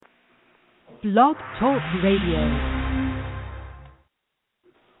Blog Talk Radio.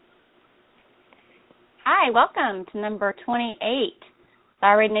 Hi, welcome to number 28,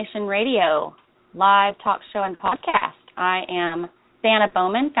 Thyroid Nation Radio, live talk show and podcast. I am Dana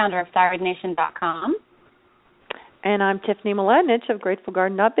Bowman, founder of ThyroidNation.com. And I'm Tiffany Mladinich of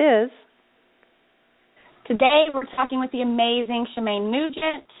GratefulGarden.biz. Today we're talking with the amazing Shemane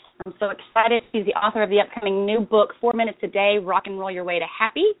Nugent. I'm so excited. She's the author of the upcoming new book, 4 Minutes a Day, Rock and Roll Your Way to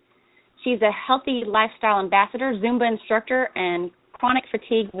Happy. She's a healthy lifestyle ambassador, Zumba instructor, and chronic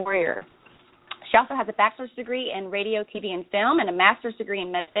fatigue warrior. She also has a bachelor's degree in radio, TV, and film, and a master's degree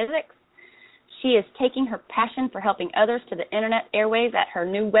in metaphysics. She is taking her passion for helping others to the internet airwaves at her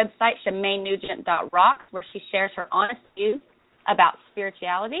new website, ShemaneNugent.rocks, where she shares her honest views about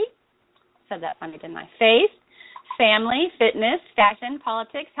spirituality. Said that funny, didn't I? Faith, family, fitness, fashion,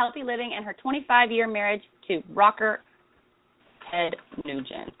 politics, healthy living, and her 25-year marriage to rocker Ted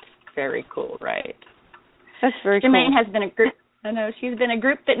Nugent. Very cool, right? That's very Shemane cool. has been she's been a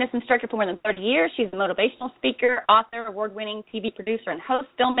group fitness instructor for more than 30 years. She's a motivational speaker, author, award-winning TV producer, and host,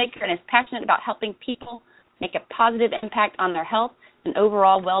 filmmaker, and is passionate about helping people make a positive impact on their health and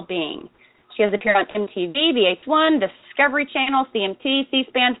overall well-being. She has appeared on MTV, VH1, Discovery Channel, CMT,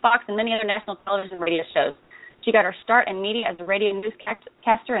 C-SPAN, Fox, and many other national television and radio shows. She got her start in media as a radio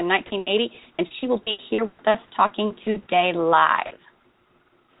newscaster in 1980, and she will be here with us talking today live.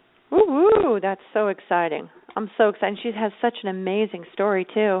 Woo, that's so exciting. I'm so excited. She has such an amazing story,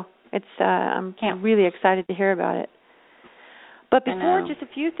 too. I'm really excited to hear about it. But before, just a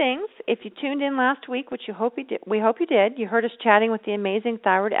few things. If you tuned in last week, which we hope you did, you heard us chatting with the amazing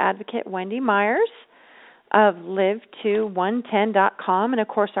thyroid advocate Wendy Myers of live2110.com, and, of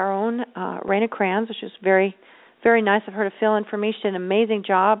course, our own Raina Kranz, which is very, very nice of her to fill in for me. She did an amazing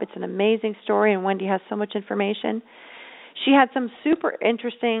job. It's an amazing story, and Wendy has so much information. She had some super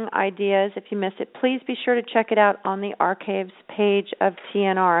interesting ideas. If you missed it, please be sure to check it out on the archives page of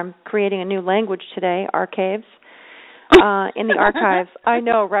TNR. I'm creating a new language today, archives, in the archives. I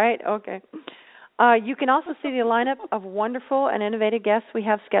know, right? Okay. You can also see the lineup of wonderful and innovative guests we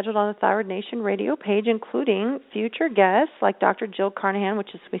have scheduled on the Thyroid Nation radio page, including future guests like Dr. Jill Carnahan,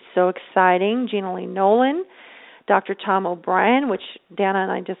 which is so exciting, Gina Lee Nolan, Dr. Tom O'Brien, which Dana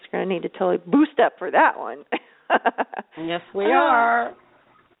and I just going to need to totally boost up for that one. Yes, we are.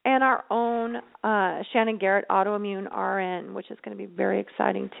 And our own Shannon Garrett, autoimmune RN, which is going to be very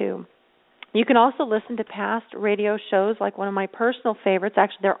exciting, too. You can also listen to past radio shows like one of my personal favorites.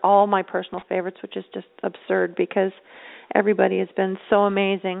 Actually, they're all my personal favorites, which is just absurd because everybody has been so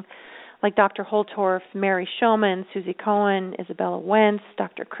amazing, like Dr. Holtorf, Mary Shulman, Susie Cohen, Isabella Wentz,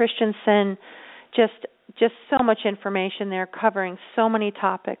 Dr. Christensen, just so much information there covering so many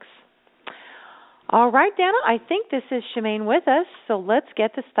topics. All right, Dana, I think this is Shemane with us, so let's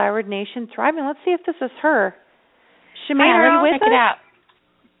get this Thyroid Nation thriving. Let's see if this is her. Shemane, are you with us? Check it out.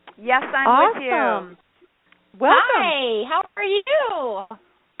 Yes, I'm with you. Welcome. Hi, how are you?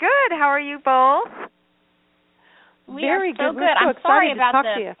 Good. How are you both? Very are so good. We're so I'm sorry excited to talk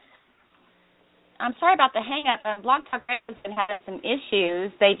to you. I'm sorry about the hang-up. Blog Talk Radio has been having some issues.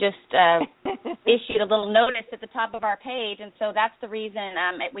 They just issued a little notice at the top of our page, and so that's the reason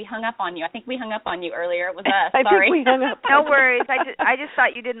we hung up on you. I think we hung up on you earlier. It was us. I Sorry. think we hung up. No worries. I just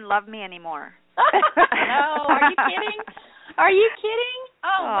thought you didn't love me anymore. No, are you kidding? Are you kidding?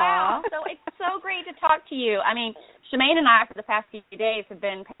 Oh, Aww. wow. So it's so great to talk to you. I mean, Shemane and I, for the past few days, have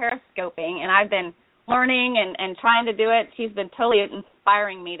been periscoping, and I've been learning and trying to do it. She's been totally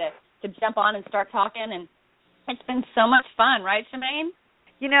inspiring me to jump on and start talking, and it's been so much fun, right, Shemane?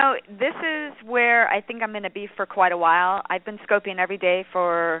 You know, this is where I think I'm going to be for quite a while. I've been scoping every day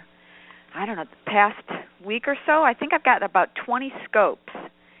for, I don't know, the past week or so. I think I've got about 20 scopes.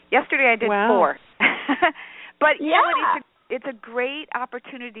 Yesterday I did 4. But, you know, it's a great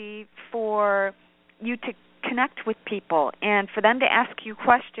opportunity for you to connect with people and for them to ask you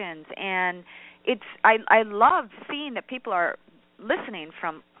questions. And I love seeing that people are listening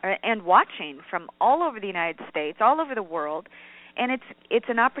from and watching from all over the United States, all over the world, and it's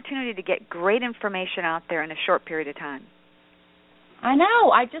an opportunity to get great information out there in a short period of time. I know.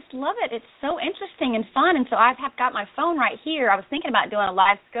 I just love it. It's so interesting and fun, and so I've got my phone right here. I was thinking about doing a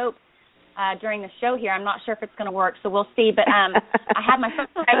live scope during the show here. I'm not sure if it's going to work, so we'll see. But I have my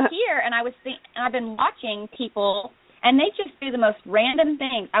phone right here, and I've been watching people, and they just do the most random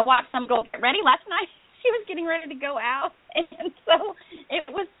things. I watched some girl get ready last night. She was getting ready to go out, and so it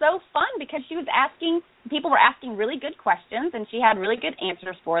was so fun because people were asking really good questions, and she had really good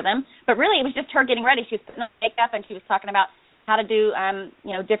answers for them. But really, it was just her getting ready. She was putting on makeup, and she was talking about how to do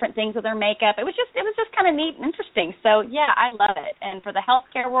different things with their makeup. It was just kind of neat and interesting. So yeah, I love it. And for the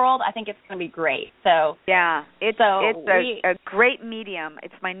healthcare world, I think it's going to be great. So yeah, it's a great medium.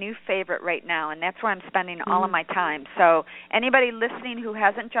 It's my new favorite right now, and that's where I'm spending all of my time. So anybody listening who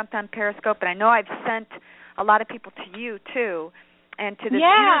hasn't jumped on Periscope, and I know I've sent a lot of people to you too, and to this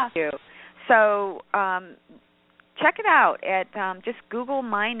interview. So check it out at just Google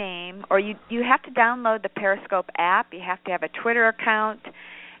my name, or you have to download the Periscope app. You have to have a Twitter account,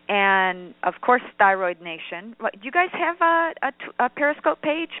 and of course Thyroid Nation. Do you guys have a Periscope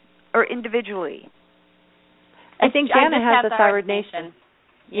page, or individually? I think Dana has the Thyroid Nation.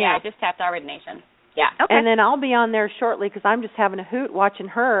 Yeah, I just have Thyroid Nation. Yeah. Okay. And then I'll be on there shortly because I'm just having a hoot watching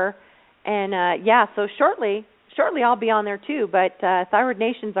her, and so shortly I'll be on there too. But Thyroid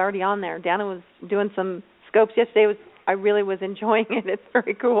Nation's already on there. Dana was doing some scopes yesterday. I really was enjoying it. It's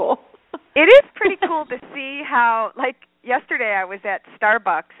very cool. It is pretty cool to see how, like yesterday I was at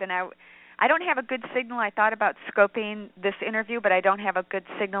Starbucks, and I don't have a good signal. I thought about scoping this interview, but I don't have a good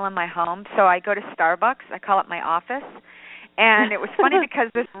signal in my home, so I go to Starbucks. I call it my office, and it was funny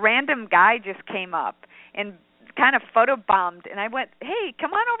because this random guy just came up and kind of photobombed, and I went, hey,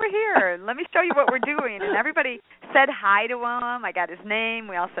 come on over here. Let me show you what we're doing. And everybody said hi to him. I got his name.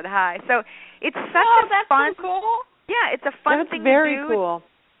 We all said hi. So it's such a fun. So cool. Yeah, it's a fun thing to do. That's very cool.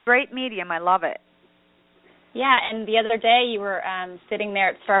 Great medium. I love it. Yeah, and the other day you were sitting there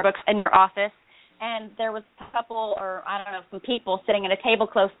at Starbucks in your office, and there was a couple, or I don't know, some people sitting at a table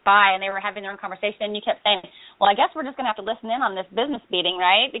close by, and they were having their own conversation, and you kept saying, well, I guess we're just going to have to listen in on this business meeting,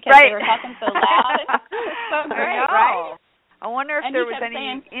 right? Because they were talking so loud. So great, right? I wonder if there was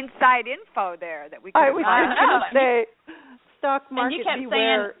any inside info there that we could I was going to say, stock market beware. And you kept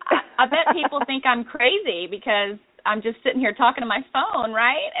beware. saying, I bet people think I'm crazy because I'm just sitting here talking to my phone,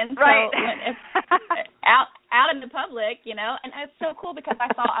 right? And so out in the public, and it's so cool because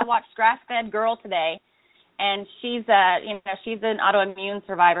I watched Grass-Fed Girl today, and she's she's an autoimmune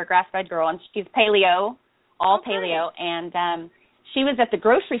survivor, Grass-Fed Girl, and she's paleo, paleo, and she was at the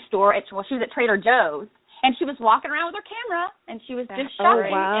grocery store. She was at Trader Joe's, and she was walking around with her camera, and she was just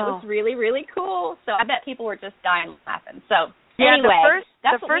shopping. Oh, wow. It was really, really cool. So I bet people were just dying laughing. So yeah, anyway,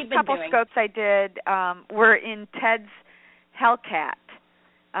 the first couple scopes I did were in Ted's Hellcat.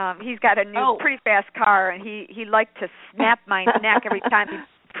 He's got a new pretty fast car, and he liked to snap my neck every time he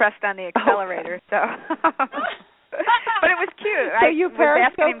pressed on the accelerator. So, but it was cute. So you was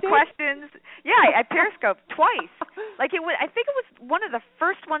asking him periscoped questions. Yeah, I periscoped twice. I think it was one of the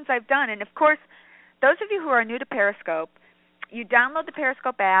first ones I've done. And of course, those of you who are new to Periscope, you download the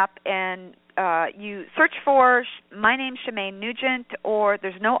Periscope app and you search for my name's Shemane Nugent, or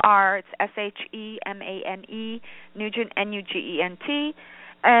there's no R, it's Shemane, Nugent, Nugent.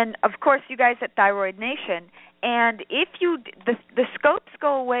 And of course, you guys at Thyroid Nation. And if the scopes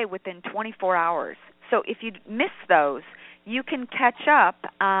go away within 24 hours. So if you miss those, you can catch up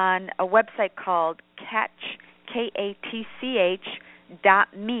on a website called KATCH.me,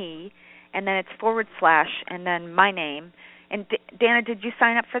 and then it's / and then my name. And Dana, did you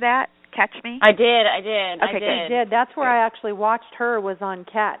sign up for that? Catch Me? I did. Okay, I did. That's where I actually watched her, was on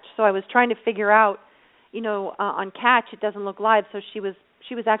Catch. So I was trying to figure out, on Catch it doesn't look live, so she was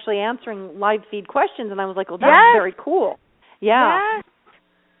actually answering live feed questions, and I was like, well, that's very cool. Yeah. Yes.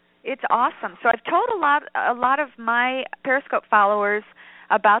 It's awesome. So I've told a lot of my Periscope followers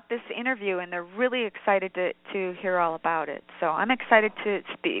about this interview, and they're really excited to hear all about it. So I'm excited to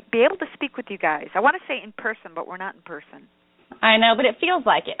be able to speak with you guys. I want to say in person, but we're not in person. I know, but it feels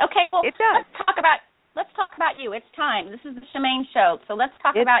like it. Okay, well, it does. Let's talk about you. It's time. This is the Shemane Show, so let's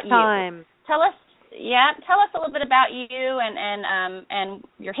talk about you. It's time. Tell us a little bit about you and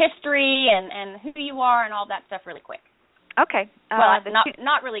your history and who you are and all that stuff really quick. Okay. Well,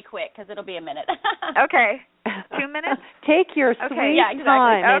 not really quick because it'll be a minute. Okay. 2 minutes? Take your sweet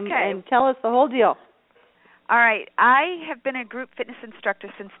time and tell us the whole deal. All right. I have been a group fitness instructor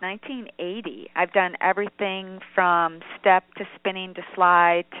since 1980. I've done everything from step to spinning to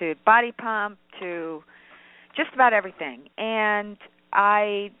slide to body pump to just about everything. And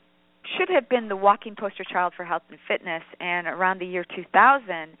I should have been the walking poster child for health and fitness. And around the year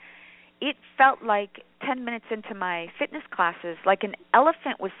 2000, it felt like 10 minutes into my fitness classes, like an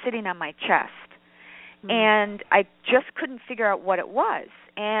elephant was sitting on my chest. And I just couldn't figure out what it was.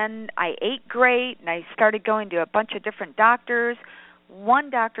 And I ate great, and I started going to a bunch of different doctors.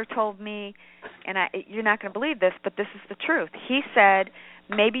 One doctor told me, and you're not going to believe this, but this is the truth. He said,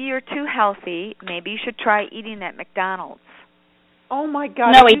 maybe you're too healthy. Maybe you should try eating at McDonald's. Oh, my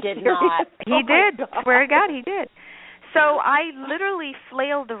God. No, he did not. He did. Swear to God, he did. So I literally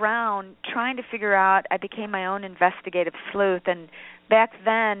flailed around trying to figure out. I became my own investigative sleuth, and back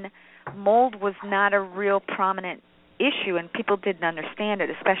then, mold was not a real prominent issue, and people didn't understand it,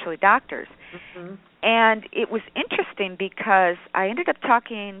 especially doctors. Mm-hmm. And it was interesting because I ended up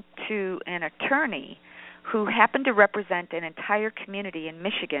talking to an attorney who happened to represent an entire community in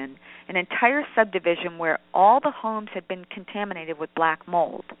Michigan, an entire subdivision where all the homes had been contaminated with black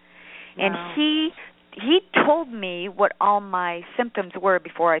mold. Wow. And he told me what all my symptoms were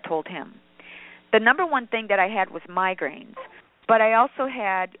before I told him. The number one thing that I had was migraines, but I also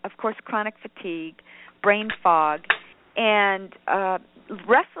had, of course, chronic fatigue, brain fog, and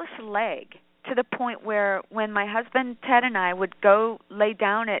restless leg, to the point where when my husband Ted and I would go lay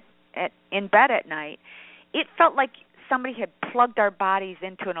down in bed at night, it felt like somebody had plugged our bodies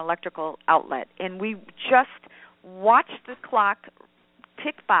into an electrical outlet, and we just watched the clock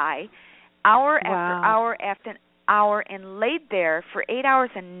tick by hour after hour after hour and laid there for 8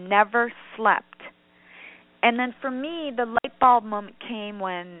 hours and never slept. And then for me, the light bulb moment came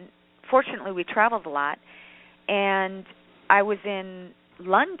when, fortunately, we traveled a lot, and I was in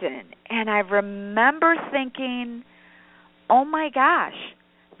London, and I remember thinking, oh my gosh,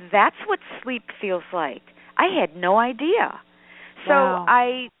 that's what sleep feels like. I had no idea. So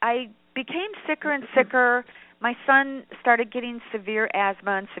I became sicker and sicker. My son started getting severe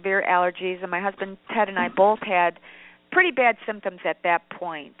asthma and severe allergies, and my husband Ted and I both had pretty bad symptoms at that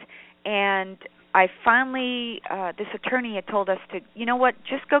point. And I finally, this attorney had told us to, you know what,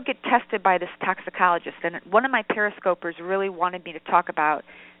 just go get tested by this toxicologist. And one of my periscopers really wanted me to talk about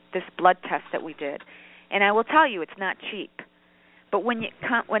this blood test that we did. And I will tell you, it's not cheap. But when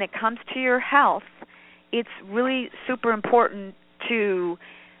it comes to your health, it's really super important to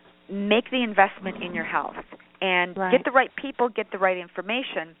make the investment in your health and get the right people, get the right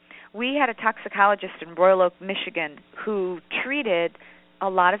information. We had a toxicologist in Royal Oak, Michigan, who treated a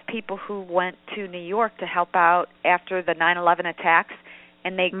lot of people who went to New York to help out after the 9/11 attacks,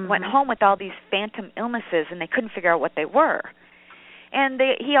 and they went home with all these phantom illnesses, and they couldn't figure out what they were. And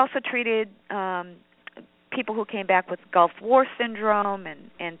he also treated people who came back with Gulf War syndrome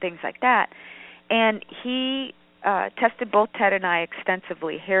and things like that. And he tested both Ted and I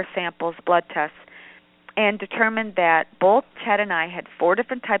extensively, hair samples, blood tests, and determined that both Ted and I had 4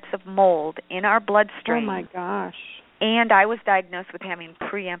 different types of mold in our bloodstream. Oh, my gosh. And I was diagnosed with having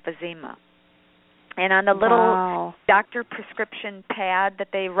pre-emphysema. And on the little doctor prescription pad that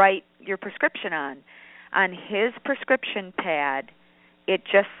they write your prescription on his prescription pad, it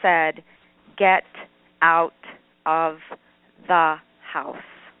just said, get out of the house.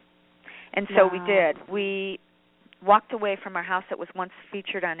 And so we did. We walked away from our house that was once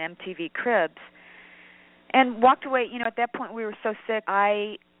featured on MTV Cribs and walked away. You know, at that point we were so sick,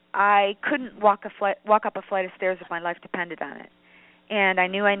 I couldn't walk up a flight of stairs if my life depended on it. And I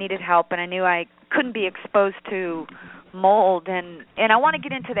knew I needed help, and I knew I couldn't be exposed to mold. And I want to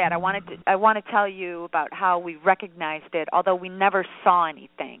get into that. I want to tell you about how we recognized it, although we never saw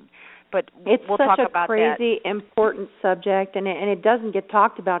anything. But we'll talk about that. It's such a crazy, important subject, and it doesn't get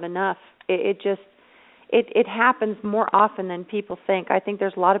talked about enough. It happens more often than people think. I think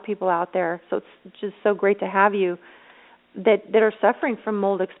there's a lot of people out there, so it's just so great to have you that are suffering from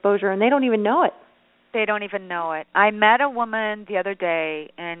mold exposure, and they don't even know it. They don't even know it. I met a woman the other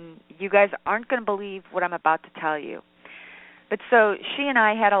day, and you guys aren't going to believe what I'm about to tell you. But so she and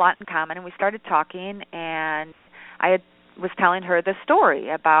I had a lot in common, and we started talking, and I was telling her the story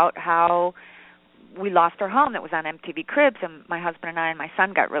about how we lost our home that was on MTV Cribs, and my husband and I and my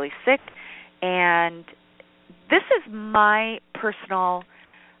son got really sick. And this is my personal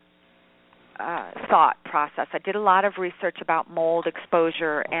thought process. I did a lot of research about mold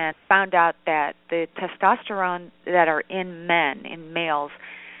exposure and found out that the testosterone that are in men, in males,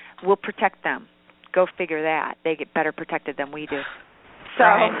 will protect them. Go figure that. They get better protected than we do. So,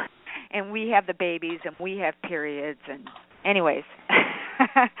 and we have the babies and we have periods. And anyways,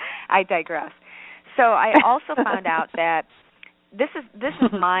 I digress. So I also found out that this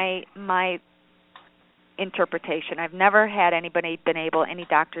is my interpretation. I've never had any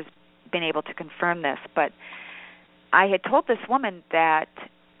doctors been able to confirm this, but I had told this woman that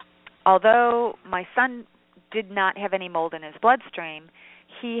although my son did not have any mold in his bloodstream,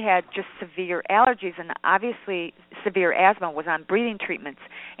 he had just severe allergies and obviously severe asthma, was on breathing treatments,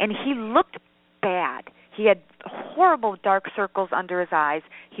 and he looked bad. He had horrible dark circles under his eyes.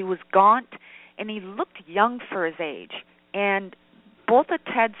 He was gaunt, and he looked young for his age. And both of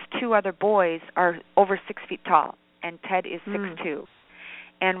Ted's 2 other boys are over 6 feet tall, and Ted is 6'2".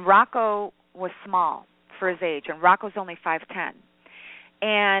 And Rocco was small for his age, and Rocco's only 5'10".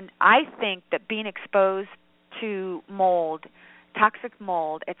 And I think that being exposed to mold, toxic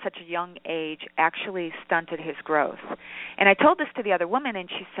mold at such a young age actually stunted his growth. And I told this to the other woman, and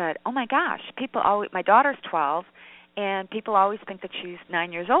she said, "Oh my gosh, my daughter's 12, and people always think that she's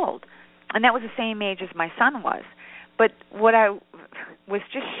 9 years old." And that was the same age as my son was. But what I was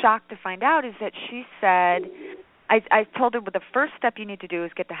just shocked to find out is that she said, I told her, well, the first step you need to do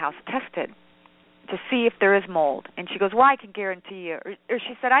is get the house tested to see if there is mold. And she goes, well, I can guarantee you. Or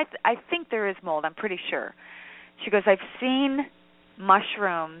she said, I think there is mold. I'm pretty sure. She goes, I've seen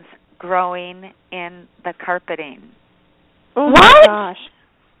mushrooms growing in the carpeting. Oh, what? My gosh.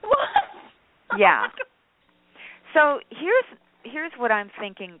 What? Yeah. So here's what I'm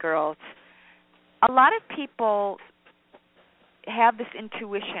thinking, girls. A lot of people have this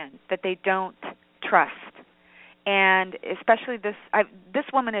intuition that they don't trust. And especially this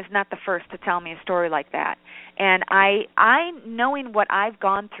woman is not the first to tell me a story like that. And I knowing what I've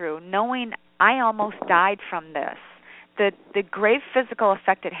gone through, knowing I almost died from this, the grave physical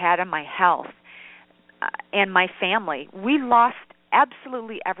effect it had on my health and my family, we lost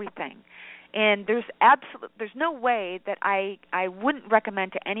absolutely everything. And there's no way that I wouldn't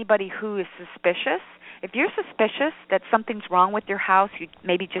recommend to anybody who is suspicious. If you're suspicious that something's wrong with your house, you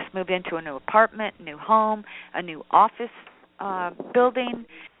maybe just moved into a new apartment, new home, a new office building,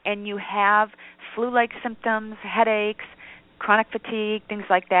 and you have flu-like symptoms, headaches, chronic fatigue, things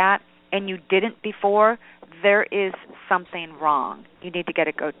like that, and you didn't before, there is something wrong. You need to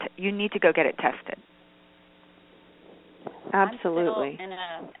go get it tested. Absolutely. I'm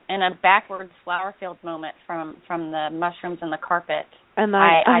still in a backwards flower field moment from the mushrooms and the carpet. And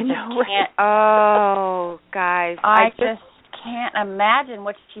I just know. can't. Oh, guys, I just can't imagine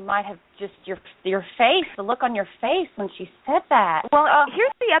what she might have your face, the look on your face when she said that. Well,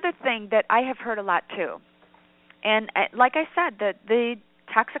 here's the other thing that I have heard a lot too, and like I said, the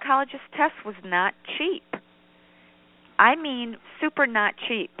toxicologist test was not cheap. I mean, super not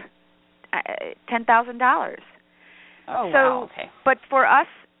cheap. $10,000. Oh, so, wow. Okay. But for us,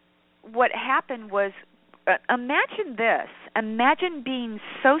 what happened was, imagine this. Imagine being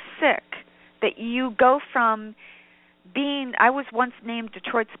so sick that you go from being, I was once named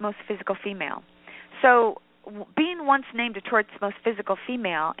Detroit's most physical female. So being once named Detroit's most physical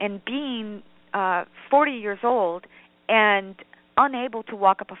female and being 40 years old and unable to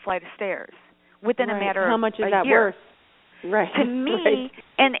walk up a flight of stairs within a matter of a year. How much is that worth? Right. To me,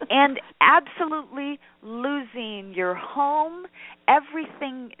 and absolutely losing your home,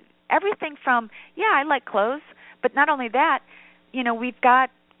 everything from, I like clothes, but not only that, we've got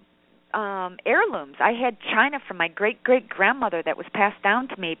heirlooms. I had china from my great-great-grandmother that was passed down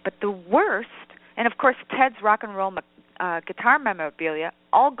to me, but the worst, and of course Ted's rock and roll guitar memorabilia,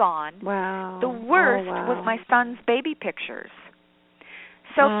 all gone. Wow. The worst was my son's baby pictures.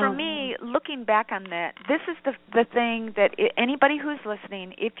 So for me, looking back on that, this is the thing that anybody who's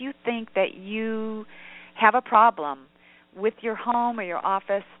listening, if you think that you have a problem with your home or your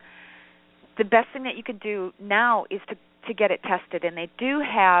office, the best thing that you could do now is to get it tested. And they do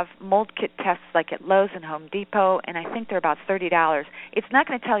have mold kit tests like at Lowe's and Home Depot, and I think they're about $30. It's not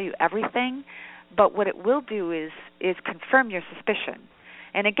going to tell you everything, but what it will do is confirm your suspicion.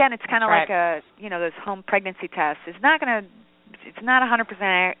 And again, it's kind of like those home pregnancy tests. It's not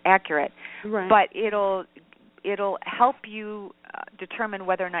 100% accurate, but it'll help you determine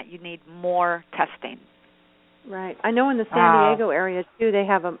whether or not you need more testing. Right. I know in the San Diego area too, they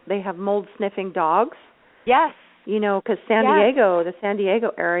have mold sniffing dogs. Yes. Because the San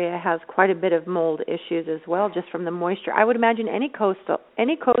Diego area has quite a bit of mold issues as well, just from the moisture. I would imagine any coastal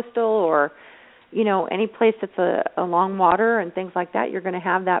or any place that's along water and things like that, you're going to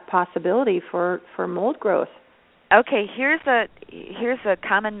have that possibility for mold growth. Okay, here's a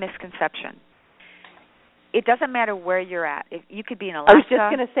common misconception. It doesn't matter where you're at. If you could be in Alaska. I was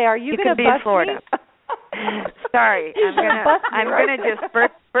just going to say, are you going to bust me? You could be in Florida. Sorry, I'm gonna just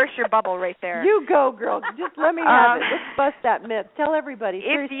burst your bubble right there. You go, girl. Just let me have it. Let's bust that myth. Tell everybody.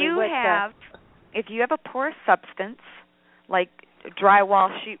 If you have a porous substance like drywall,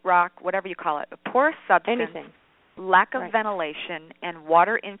 sheetrock, whatever you call it, a porous substance, anything, lack of ventilation and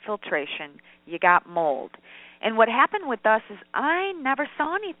water infiltration, you got mold. And what happened with us is I never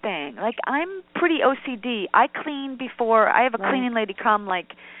saw anything. Like, I'm pretty OCD. I clean before. I have a cleaning lady come,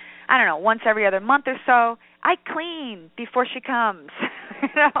 once every other month or so. I clean before she comes.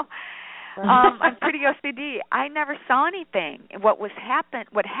 I'm pretty OCD. I never saw anything. What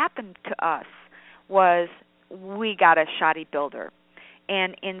happened to us was we got a shoddy builder.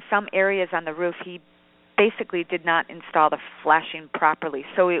 And in some areas on the roof, he basically did not install the flashing properly,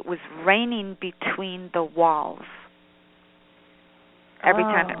 so it was raining between the walls every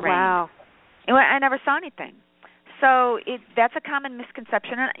time it rained. Wow. And I never saw anything. So that's a common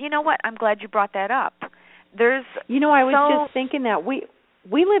misconception. And you know what? I'm glad you brought that up. There's I was just thinking that we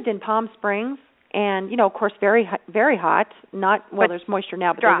lived in Palm Springs, and of course, very very hot. There's moisture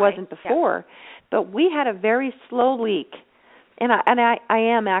now, but dry. there wasn't before. Yeah. But we had a very slow leak, and I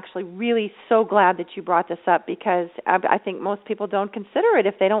am actually really so glad that you brought this up, because I think most people don't consider it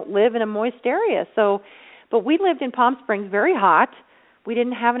if they don't live in a moist area. So, but we lived in Palm Springs, very hot. We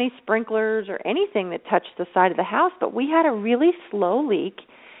didn't have any sprinklers or anything that touched the side of the house, but we had a really slow leak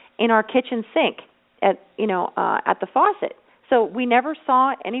in our kitchen sink at the faucet. So we never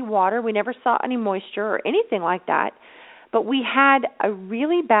saw any water, we never saw any moisture or anything like that. But we had a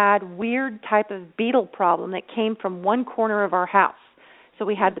really bad, weird type of beetle problem that came from one corner of our house. So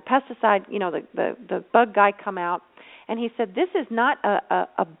we had the pesticide, the bug guy come out, and he said, this is not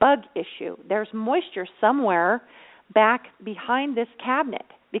a bug issue. There's moisture somewhere back behind this cabinet,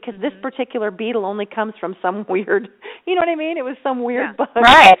 because this particular beetle only comes from some weird, you know what I mean? It was some weird bug.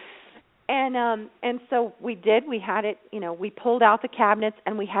 Right. And so we had it, we pulled out the cabinets,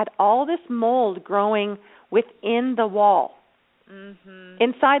 and we had all this mold growing within the wall,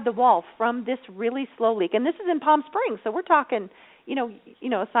 inside the wall, from this really slow leak. And this is in Palm Springs, so we're talking,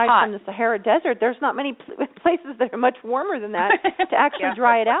 aside from the Sahara Desert, there's not many places that are much warmer than that to actually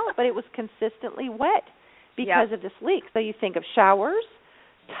dry it out, but it was consistently wet because of this leak. So you think of showers,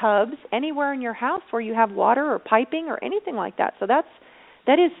 tubs, anywhere in your house where you have water or piping or anything like that. So that's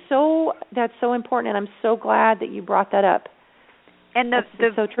so important, and I'm so glad that you brought that up. And that's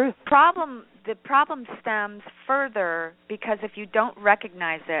so true. The problem stems further because if you don't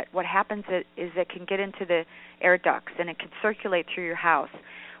recognize it, what happens is it can get into the air ducts and it can circulate through your house.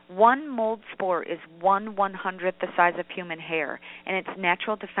 One mold spore is 1/100th the size of human hair, and its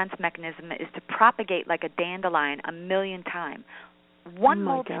natural defense mechanism is to propagate like a dandelion 1,000,000 times. One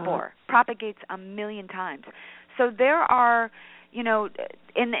mold spore propagates 1,000,000 times. So there are,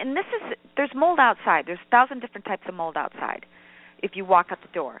 and there's mold outside. There's 1,000 different types of mold outside if you walk out the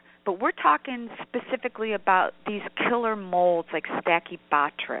door. But we're talking specifically about these killer molds like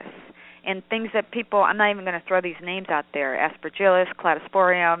Stachybotrys and things that people, I'm not even going to throw these names out there, Aspergillus,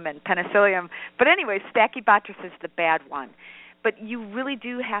 Cladosporium, and Penicillium. But anyway, Stachybotrys is the bad one. But you really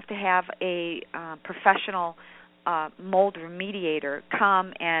do have to have a professional mold remediator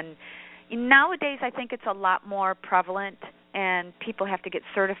come, and nowadays I think it's a lot more prevalent and people have to get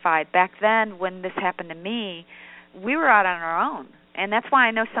certified. Back then when this happened to me, we were out on our own. And that's why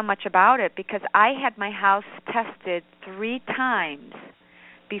I know so much about it, because I had my house tested 3 times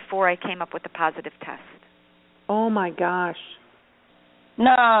before I came up with a positive test. Oh, my gosh.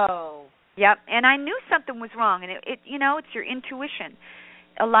 No. Yep, and I knew something was wrong, and it's your intuition.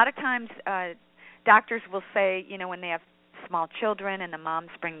 A lot of times doctors will say, when they have small children and the moms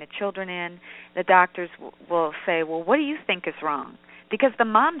bring the children in, the doctors will say, well, what do you think is wrong? Because the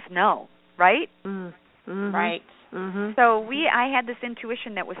moms know, right? Mm-hmm. Right. Mm-hmm. So I had this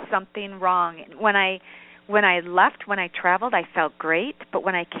intuition that was something wrong. When I traveled, I felt great, but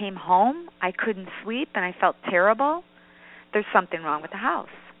when I came home, I couldn't sleep and I felt terrible. There's something wrong with the house.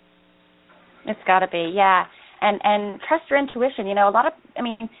 It's got to be, yeah. And trust your intuition.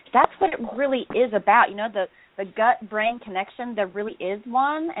 That's what it really is about. The gut-brain connection, there really is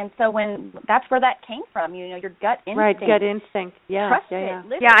one. And so that's where that came from, your gut instinct. Right, gut instinct. Yeah. Trust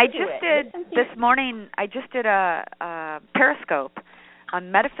it. This morning, I just did a Periscope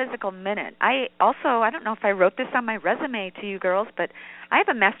on Metaphysical Minute. I don't know if I wrote this on my resume to you girls, but I have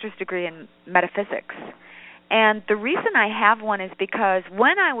a master's degree in metaphysics. And the reason I have one is because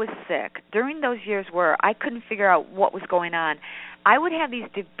when I was sick, during those years where I couldn't figure out what was going on, I would have these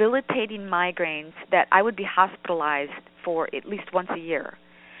debilitating migraines that I would be hospitalized for at least once a year.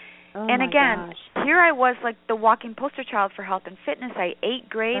 Oh, and again, here I was like the walking poster child for health and fitness. I ate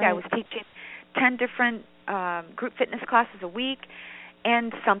great. Right. I was teaching 10 different group fitness classes a week,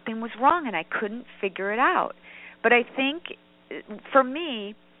 and something was wrong, and I couldn't figure it out. But I think, for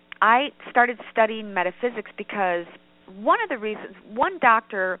me, I started studying metaphysics because one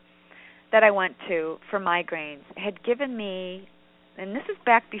doctor that I went to for migraines had given me, and this is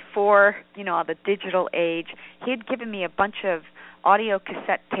back before, the digital age, he had given me a bunch of audio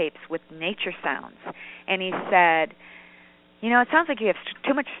cassette tapes with nature sounds. And he said, it sounds like you have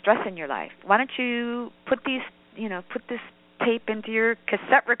too much stress in your life. Why don't you put this tape into your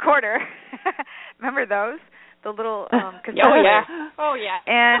cassette recorder? Remember those? The little cassette. Oh yeah.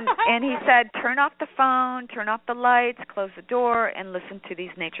 And he said, turn off the phone, turn off the lights, close the door, and listen to these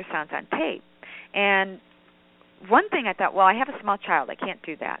nature sounds on tape. And one thing I thought, well, I have a small child, I can't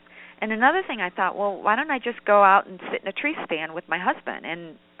do that. And another thing I thought, well, why don't I just go out and sit in a tree stand with my husband?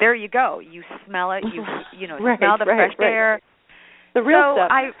 And there you go. You smell it. You know, smell the fresh air. The real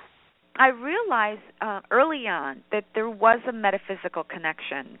stuff. I realized early on that there was a metaphysical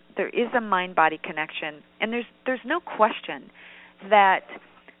connection. There is a mind-body connection, and there's no question that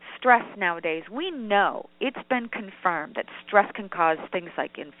stress nowadays, we know, it's been confirmed that stress can cause things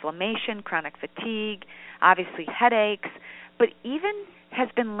like inflammation, chronic fatigue, obviously headaches, but even has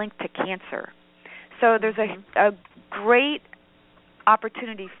been linked to cancer. So there's a great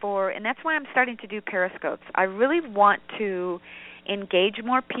opportunity for, and that's why I'm starting to do Periscopes. I really want to engage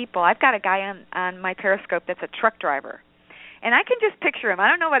more people. I've got a guy on my Periscope that's a truck driver, and I can just picture him. I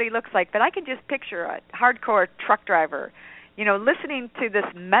don't know what he looks like, but I can just picture a hardcore truck driver, you know, listening to this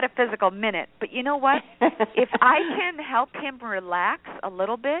metaphysical minute. But you know what? If I can help him relax a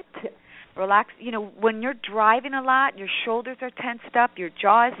little bit, you know, when you're driving a lot, your shoulders are tensed up, your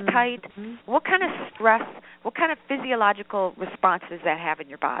jaw is tight, what kind of stress, what kind of physiological response does that have in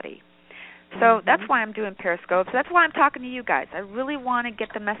your body? So that's why I'm doing Periscopes. That's why I'm talking to you guys. I really want to get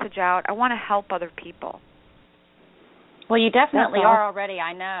the message out. I want to help other people. Well, you definitely are already,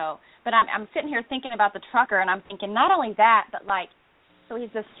 I know. But I'm sitting here thinking about the trucker, and I'm thinking not only that, but like, so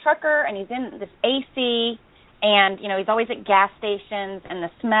he's this trucker, and he's in this AC, and, you know, he's always at gas stations, and the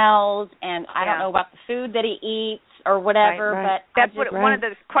smells, and I don't know about the food that he eats or whatever. Right. But that's one of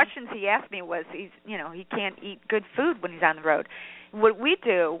the questions he asked me was, he can't eat good food when he's on the road. What we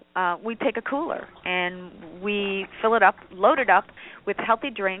do, we take a cooler and we fill it up, load it up with healthy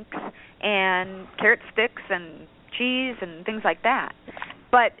drinks and carrot sticks and cheese and things like that.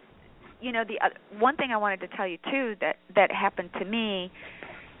 But, you know, the one thing I wanted to tell you, too, that happened to me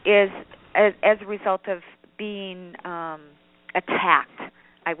is as a result of being attacked,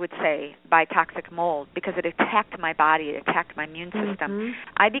 I would say, by toxic mold, because it attacked my body, it attacked my immune system.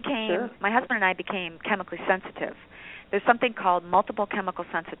 My husband and I became chemically sensitive. There's something called multiple chemical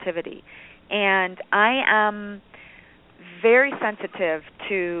sensitivity, and I am very sensitive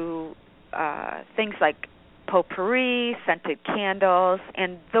to things like potpourri, scented candles,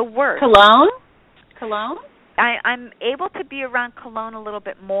 and the worst. Cologne? I'm able to be around cologne a little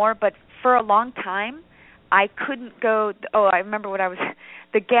bit more, but for a long time, I couldn't go. Oh, I remember when I was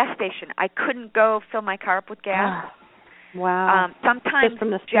the gas station. I couldn't go fill my car up with gas. Wow. Sometimes just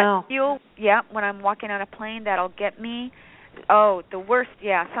from the jet smell. fuel, when I'm walking on a plane, that'll get me. Oh, the worst,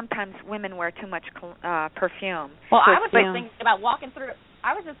 sometimes women wear too much perfume. Well, I was just thinking about walking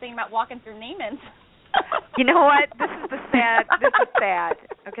through Neiman's. You know what? This is sad.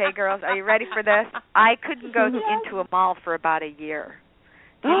 Okay, girls, are you ready for this? I couldn't go into a mall for about a year.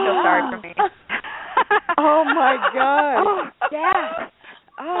 Do you feel sorry for me? Oh my God.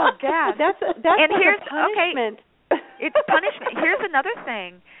 Oh, gas. That's and like here's, a punishment. Okay, it's punishment. Here's another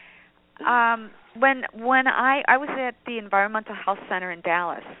thing. When I was at the Environmental Health Center in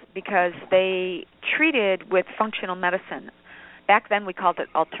Dallas because they treated with functional medicine. Back then we called it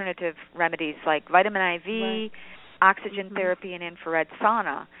alternative remedies like vitamin IV, oxygen therapy, and infrared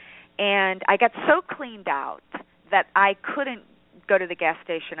sauna. And I got so cleaned out that I couldn't go to the gas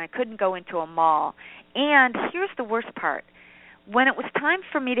station. I couldn't go into a mall. And here's the worst part. When it was time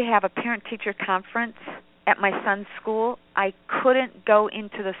for me to have a parent-teacher conference at my son's school, I couldn't go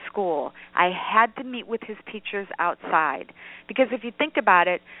into the school. I had to meet with his teachers outside. Because if you think about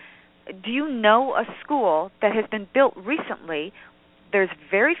it, do you know a school that has been built recently? There's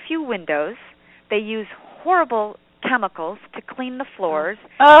very few windows. They use horrible chemicals to clean the floors.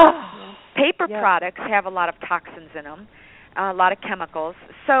 Paper products have a lot of toxins in them, a lot of chemicals.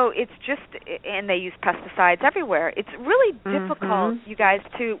 So it's just, and they use pesticides everywhere. It's really difficult, you guys,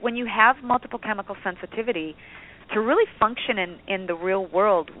 to, when you have multiple chemical sensitivity, to really function in the real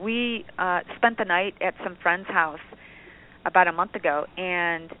world. We spent the night at some friend's house about a month ago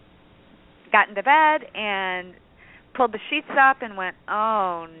and got into bed and pulled the sheets up and went,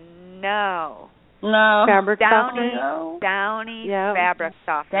 oh, no. No. Fabric Downy fabric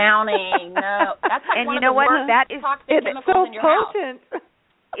softener. Downy, no. That's like and one you of know the what? worst That is, it's chemicals so in your potent.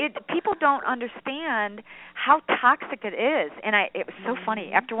 house. People don't understand how toxic it is. And it was so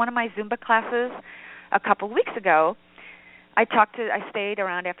funny. After one of my Zumba classes a couple of weeks ago, I stayed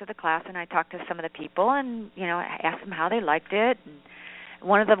around after the class and I talked to some of the people and, I asked them how they liked it. And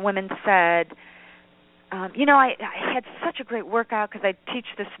one of the women said, I had such a great workout because I teach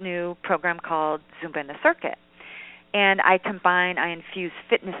this new program called Zumba in the Circuit. And I infuse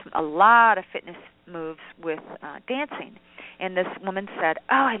a lot of fitness moves with dancing. And this woman said,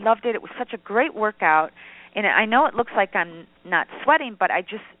 oh, I loved it. It was such a great workout. And I know it looks like I'm not sweating, but I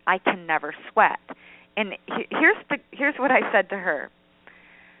can never sweat. And here's what I said to her.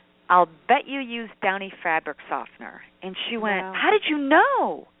 I'll bet you use Downy fabric softener. And she went, Wow. how did you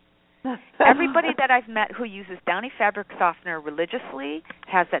know? Everybody that I've met who uses Downy fabric softener religiously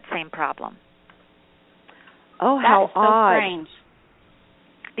has that same problem. Oh, That how is so odd. strange.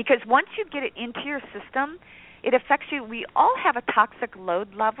 Because once you get it into your system, it affects you. We all have a toxic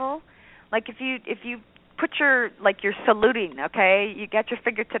load level. Like if you put you're saluting, okay? You get your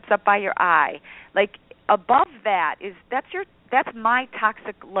fingertips up by your eye. Like above that's my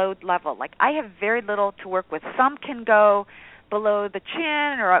toxic load level. Like I have very little to work with. Some can go below the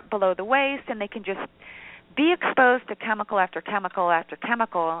chin or up below the waist, and they can just be exposed to chemical after chemical after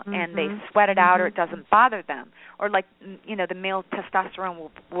chemical, and they sweat it out, or it doesn't bother them. Or like the male testosterone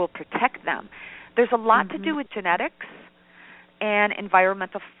will protect them. There's a lot to do with genetics and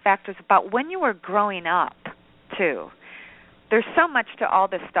environmental factors about when you were growing up too. There's so much to all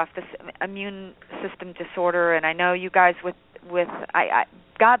this stuff, this immune system disorder, and I know you guys with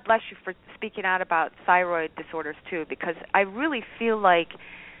God bless you for speaking out about thyroid disorders too, because I really feel like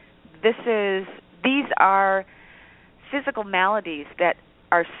these are physical maladies that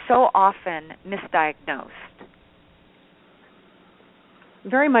are so often misdiagnosed.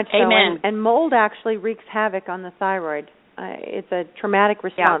 Very much so. Amen. And mold actually wreaks havoc on the thyroid. It's a traumatic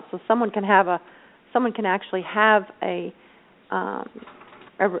response. So someone can actually have a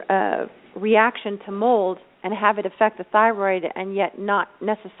reaction to mold and have it affect the thyroid, and yet not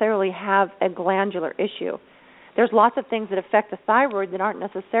necessarily have a glandular issue. There's lots of things that affect the thyroid that aren't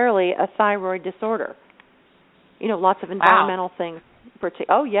necessarily a thyroid disorder. Lots of environmental things.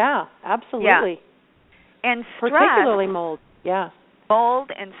 Oh, yeah, absolutely. Yeah. And stress. Particularly mold, yeah.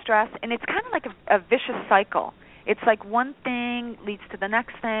 Mold and stress, and it's kind of like a vicious cycle. It's like one thing leads to the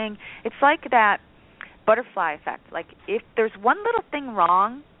next thing. It's like that butterfly effect. Like if there's one little thing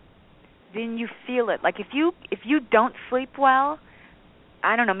wrong, then you feel it. Like if you don't sleep well,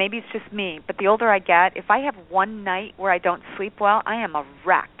 I don't know, maybe it's just me, but the older I get, if I have one night where I don't sleep well, I am a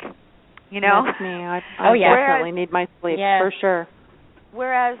wreck. That's me. I definitely need my sleep, for sure.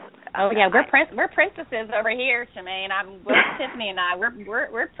 Whereas we're princesses over here, Shemane. I'm with Tiffany and I.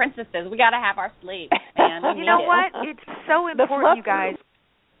 We're princesses. We got to have our sleep. And you know what? It's so important, you guys.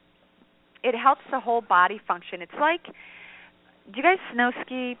 It helps the whole body function. It's like, do you guys snow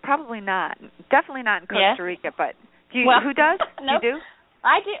ski? Probably not. Definitely not in Costa Rica. But who does? Nope. You do?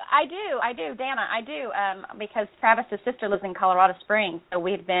 I do, Dana. I do, because Travis's sister lives in Colorado Springs, so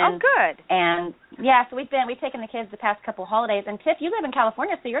we've been. Oh, good. And so we've taken the kids the past couple holidays. And Tiff, you live in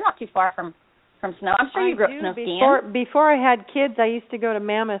California, so you're not too far from snow. I'm sure you grew up snow skiing. Before I had kids, I used to go to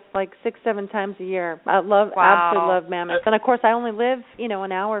Mammoth like 6-7 times a year. Absolutely love Mammoth. And of course, I only live,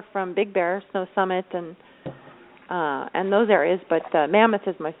 an hour from Big Bear, Snow Summit, and those areas. But Mammoth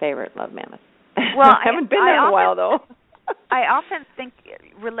is my favorite. Love Mammoth. Well, I haven't been there in a while though. I often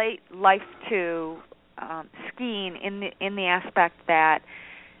relate life to skiing in the aspect that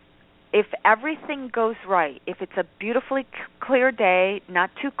if everything goes right, if it's a beautifully clear day, not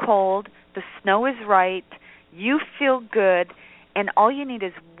too cold, the snow is right, you feel good, and all you need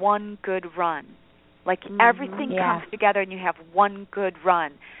is one good run. Like everything comes together and you have one good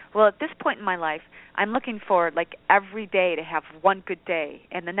run. Well, at this point in my life, I'm looking for like every day to have one good day,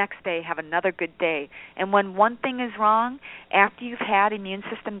 and the next day have another good day. And when one thing is wrong, after you've had immune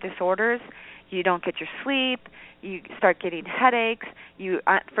system disorders, you don't get your sleep, you start getting headaches.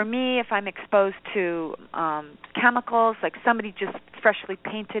 For me, if I'm exposed to chemicals, like somebody just freshly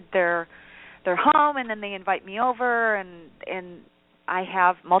painted their home, and then they invite me over, and I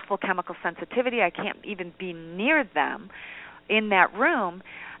have multiple chemical sensitivity, I can't even be near them in that room.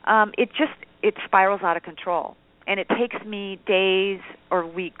 It spirals out of control, and it takes me days or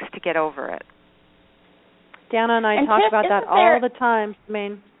weeks to get over it. Dana and I talk about that all the time. I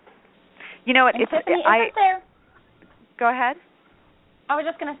mean, you know what? Tiffany, isn't there? Go ahead. I was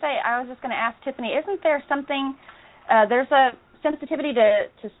just going to ask Tiffany, isn't there something? There's a sensitivity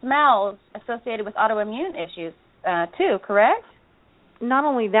to smells associated with autoimmune issues too, correct? Not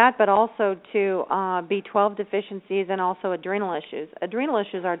only that, but also to B12 deficiencies and also adrenal issues. Adrenal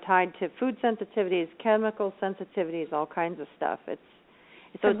issues are tied to food sensitivities, chemical sensitivities, all kinds of stuff. We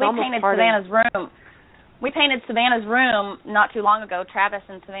painted Savannah's room not too long ago. Travis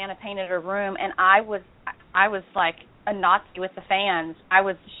and Savannah painted her room, and I was like a Nazi with the fans. I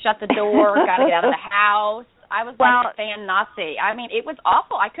was shut the door, got to get out of the house. I was like a fan Nazi. I mean, it was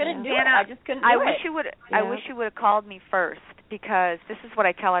awful. I couldn't do it. I just couldn't do it. I wish you would have called me first, because this is what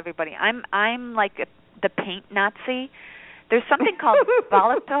I tell everybody. I'm like the paint Nazi. There's something called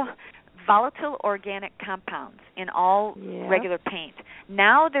volatile organic compounds in all regular paint.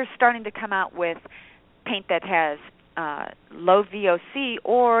 Now they're starting to come out with paint that has low VOC,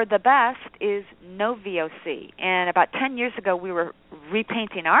 or the best is no VOC. And about 10 years ago, we were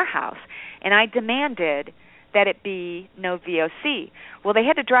repainting our house, and I demanded that it be no VOC. Well, they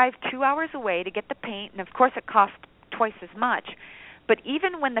had to drive 2 hours away to get the paint, and of course it cost twice as much. But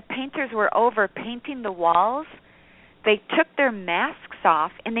even when the painters were over painting the walls, they took their masks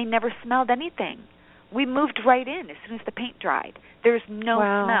off, and they never smelled anything. We moved right in as soon as the paint dried. There's no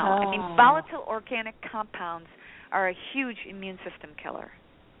smell. I mean, volatile organic compounds are a huge immune system killer.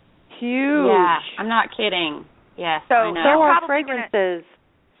 Huge. Yeah, I'm not kidding. Yes, so, I know. So are fragrances.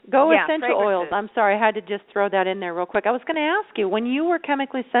 Essential oils. I'm sorry, I had to just throw that in there real quick. I was going to ask you, when you were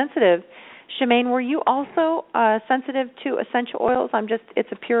chemically sensitive, Shemane, were you also sensitive to essential oils? It's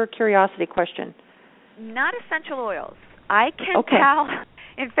a pure curiosity question. Not essential oils. I can tell.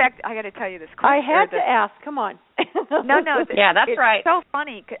 In fact, I got to tell you this. I had to ask. Come on. No. Yeah, that's right. It's so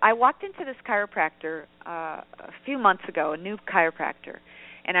funny. I walked into this chiropractor a few months ago, a new chiropractor,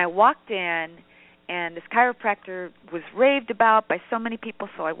 and I walked in, and this chiropractor was raved about by so many people.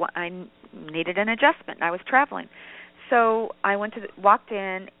 So I needed an adjustment. I was traveling, so I walked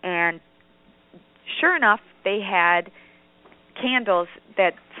in, and sure enough, they had candles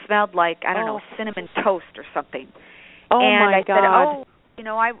that smelled like cinnamon toast or something. Oh, and my I God.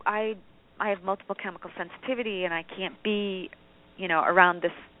 said, I have multiple chemical sensitivity, and I can't be, around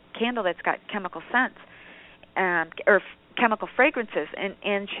this candle that's got chemical scents or chemical fragrances.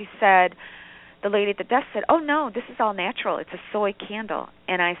 And she said, the lady at the desk said, "Oh no, this is all natural. It's a soy candle."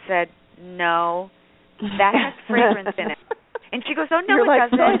 And I said, "No, that has fragrance in it." And she goes, "Oh no, You're it like,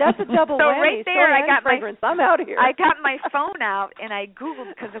 doesn't." Sorry, that's a double so whammy. right there, Soy I got fragrance. I'm out of here. I got my phone out and I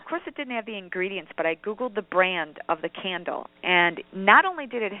Googled, because of course it didn't have the ingredients, but I Googled the brand of the candle, and not only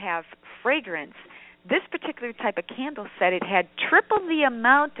did it have fragrance, this particular type of candle said it had triple the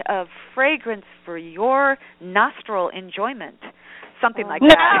amount of fragrance for your nostril enjoyment, something like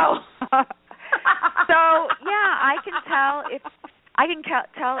that. So yeah, I can tell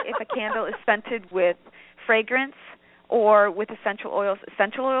if a candle is scented with fragrance or with essential oils.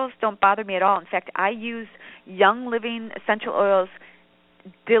 Essential oils don't bother me at all. In fact, I use Young Living essential oils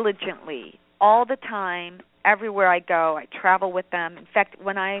diligently all the time, everywhere I go. I travel with them. In fact,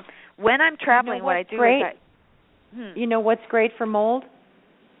 when I'm traveling, what I do is You know what's great for mold?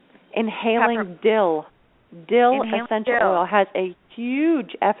 Inhaling dill. Dill essential oil has a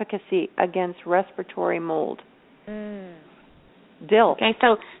huge efficacy against respiratory mold. Dill. Okay,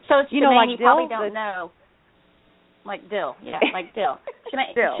 so like you dill? probably don't know. Like dill, yeah, like dill.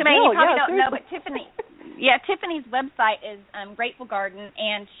 Shemane, Dill. you probably don't Seriously. know, but Tiffany's website is Grateful Garden,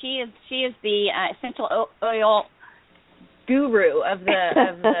 and she is the essential oil guru of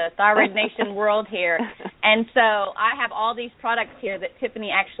the Thyroid Nation world here. And so I have all these products here that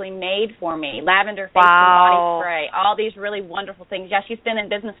Tiffany actually made for me. Lavender face and body spray, all these really wonderful things. Yeah, she's been in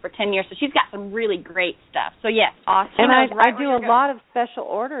business for 10 years, so she's got some really great stuff. So yes, awesome. And I do a lot of special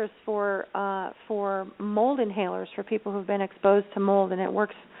orders for mold inhalers for people who've been exposed to mold, and it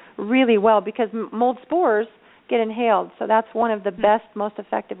works really well because mold spores get inhaled. So that's one of the best, most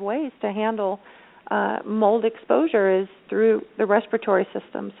effective ways to handle mold exposure is through the respiratory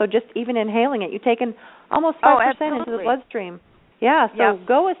system. So just even inhaling it, you're taking almost 5% into the bloodstream. Yeah, so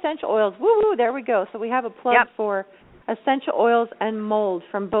go essential oils. Woo-hoo, there we go. So we have a plug for essential oils and mold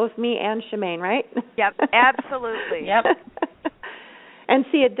from both me and Shemane, right? Yep, absolutely. Yep. And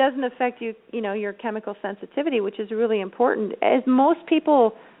see, it doesn't affect your chemical sensitivity, which is really important. As most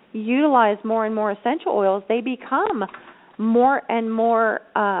people utilize more and more essential oils, they become more and more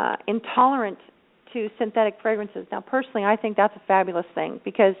intolerant to synthetic fragrances. Now, personally, I think that's a fabulous thing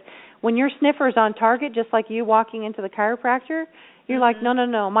because when your sniffer's on target, just like you walking into the chiropractor, you're like,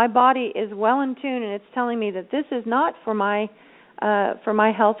 no, my body is well in tune, and it's telling me that this is not for my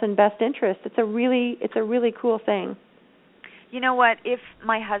health and best interest. It's a really cool thing. You know what? If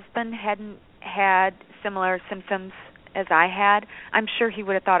my husband hadn't had similar symptoms as I had, I'm sure he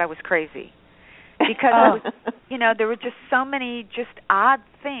would have thought I was crazy. Because there were just so many just odd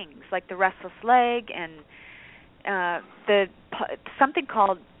things, like the restless leg and something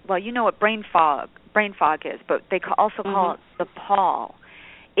called, well, you know what brain fog is, but they also call it the pall.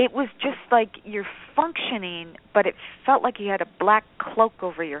 It was just like you're functioning, but it felt like you had a black cloak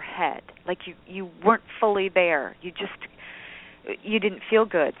over your head, like you weren't fully there. You didn't feel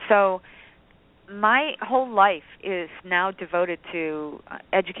good. So my whole life is now devoted to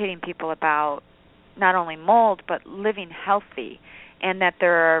educating people about not only mold but living healthy, and that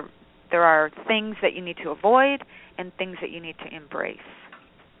there are things that you need to avoid and things that you need to embrace.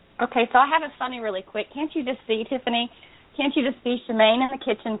 Okay, so I have a funny really quick. Can't you just see, Tiffany? can't you just see Shemane in the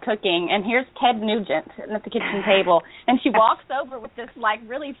kitchen cooking, and here's Ted Nugent sitting at the kitchen table, and she walks over with this, like,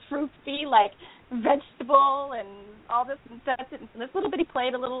 really fruity, like, vegetable and all this, and sets it in this little bitty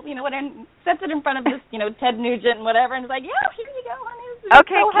plate, and sets it in front of this, Ted Nugent and whatever, and is like, yeah, here you go, honey.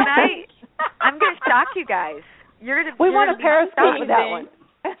 Okay, I'm going to shock you guys. We want a Periscope with that one.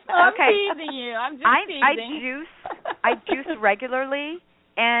 I'm Okay. teasing you. I'm just teasing. I juice regularly,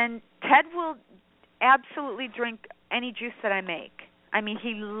 and Ted will absolutely drink any juice that I make. I mean,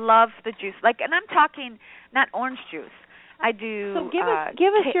 he loves the juice. And I'm talking not orange juice. I do. So give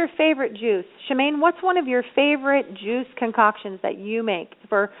us your favorite juice, Shemane. What's one of your favorite juice concoctions that you make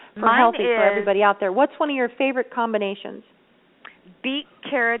for healthy for everybody out there? What's one of your favorite combinations? Beet,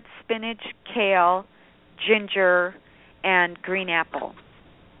 carrot, spinach, kale, ginger, and green apple.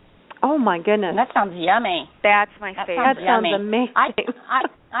 Oh my goodness, that sounds yummy. That's my favorite. That sounds amazing.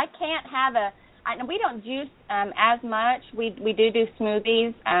 I can't have we don't juice as much. We do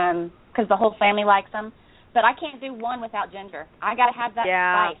smoothies because the whole family likes them. But I can't do one without ginger. I got to have that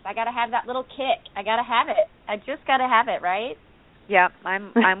spice. I got to have that little kick. I got to have it. I just got to have it, right? Yeah,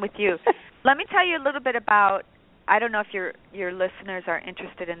 I'm with you. Let me tell you a little bit about. I don't know if your listeners are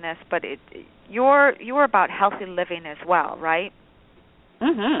interested in this, but you're about healthy living as well, right?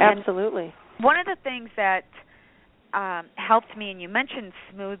 Mm-hmm. Absolutely. One of the things that helped me, and you mentioned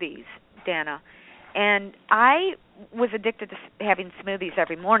smoothies, Dana, and I was addicted to having smoothies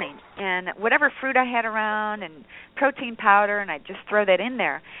every morning, and whatever fruit I had around and protein powder, and I'd just throw that in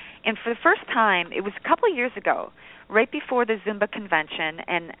there. And for the first time, it was a couple of years ago, right before the Zumba convention,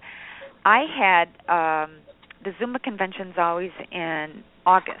 and I had the Zumba convention's always in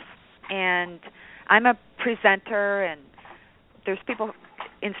August, and I'm a presenter, and there's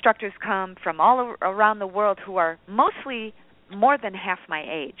instructors come from all around the world who are mostly more than half my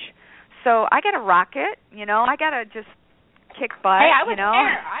age. So I got to rock it, I got to just kick butt, Hey, I was there.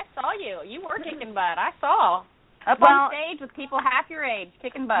 I saw you. You were kicking butt. I saw. On stage with people half your age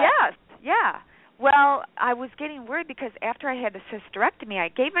kicking butt. Yes, yeah. Well, I was getting worried because after I had the hysterectomy, I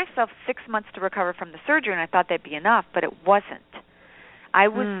gave myself 6 months to recover from the surgery, and I thought that'd be enough, but it wasn't. I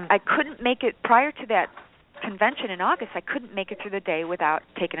couldn't make it prior to that convention in August. I couldn't make it through the day without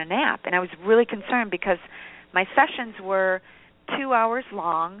taking a nap, and I was really concerned because my sessions were 2 hours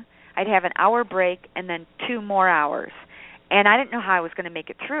long. I'd have an hour break and then 2 more hours, and I didn't know how I was going to make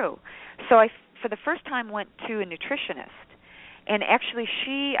it through. So I, for the first time, went to a nutritionist, and actually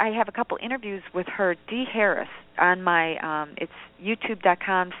I have a couple interviews with her, Dee Harris, on my, it's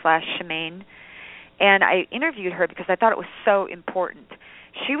youtube.com/Shemane, and I interviewed her because I thought it was so important.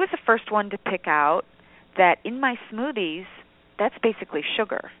 She was the first one to pick out that in my smoothies, that's basically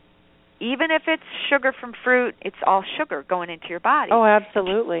sugar. Even if it's sugar from fruit, it's all sugar going into your body. Oh,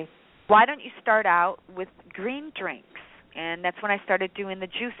 absolutely. Why don't you start out with green drinks? And that's when I started doing the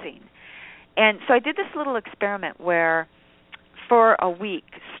juicing. And so I did this little experiment where for a week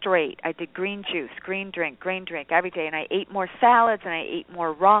straight, I did green juice, green drink every day, and I ate more salads and I ate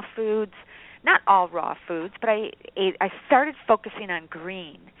more raw foods. Not all raw foods, but I started focusing on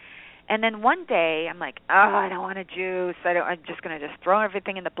green. And then one day, I'm like, I don't want to juice. I'm just going to just throw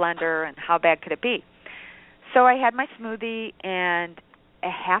everything in the blender, and how bad could it be? So I had my smoothie, and a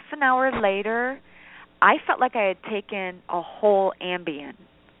half an hour later, I felt like I had taken a whole Ambien.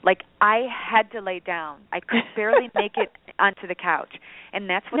 Like I had to lay down. I could barely make it onto the couch, and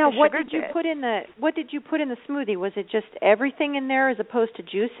that's what the sugar did. What did you put in the smoothie? Was it just everything in there as opposed to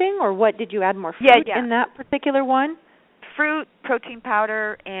juicing, or what did you add more fruit in that particular one? Fruit, protein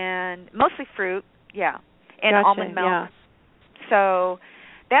powder, and mostly fruit, and almond milk. Yeah. So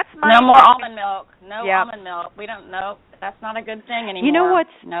that's my... No more almond milk. Almond milk. We don't know. That's not a good thing anymore. You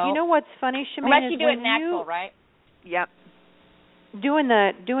know what's funny, Shemane? Unless you do it natural, right? Yep. Doing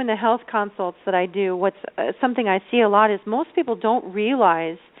the health consults that I do, what's something I see a lot is most people don't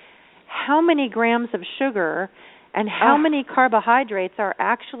realize how many grams of sugar and how many carbohydrates are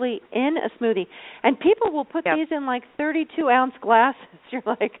actually in a smoothie. And people will put these in like 32-ounce glasses. You're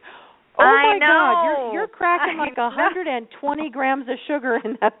like, oh my God, you're cracking like 120 grams of sugar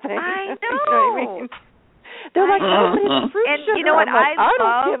in that thing. I know. You know what I mean? They're like, oh, but it's fruit sugar. You know what? I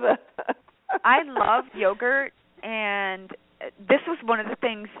don't give a... I love yogurt, and this was one of the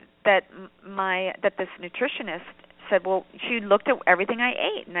things that this nutritionist said, well, she looked at everything I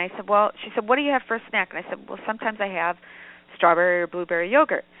ate, and I said, well, she said, what do you have for a snack? And I said, well, sometimes I have strawberry or blueberry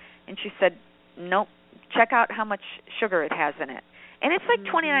yogurt. And she said, nope, check out how much sugar it has in it. And it's like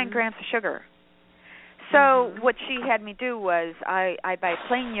 29 grams of sugar. So what she had me do was I buy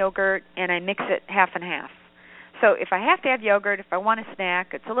plain yogurt, and I mix it half and half. So if I have to have yogurt, if I want a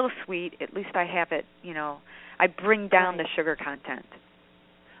snack, it's a little sweet, at least I have it, I bring down the sugar content.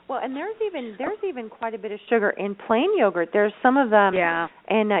 Well, and there's even quite a bit of sugar in plain yogurt. There's some of them,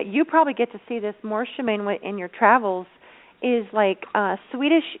 and you probably get to see this more, Shemane, in your travels, is like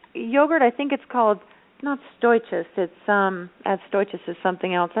Swedish yogurt. I think it's called, not Stoichus, it's Stoichus is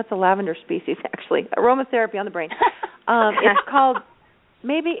something else. That's a lavender species, actually. Aromatherapy on the brain. It's called,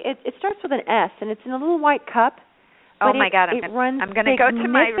 maybe it starts with an S, and it's in a little white cup. Oh my God! I'm going to go to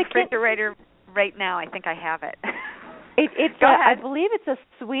my refrigerator right now. I think I have it. I believe it's a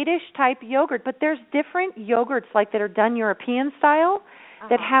Swedish type yogurt, but there's different yogurts like that are done European style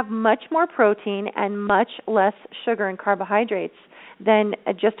that have much more protein and much less sugar and carbohydrates than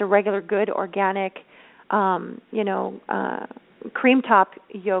just a regular good organic, cream top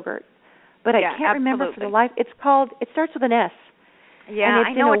yogurt. But I can't remember for the life. It starts with an S. Yeah, and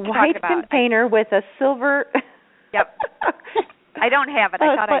it's in a white container with a silver. Yep. I don't have it.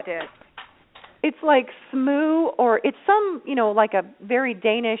 I thought I did. It's like Smoo, or it's some, like a very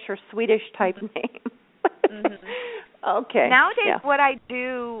Danish or Swedish type name. Okay. Nowadays, what I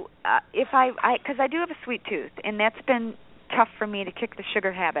do, because I do have a sweet tooth, and that's been tough for me to kick the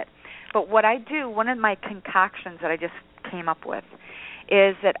sugar habit. But what I do, one of my concoctions that I just came up with,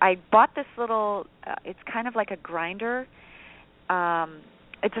 is that I bought this little, it's kind of like a grinder.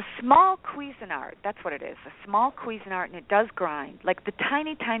 It's a small Cuisinart. That's what it is, a small Cuisinart, and it does grind, like the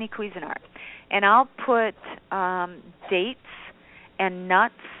tiny, tiny Cuisinart. And I'll put dates and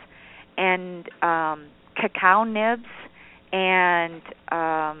nuts and cacao nibs and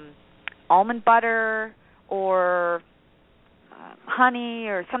almond butter or honey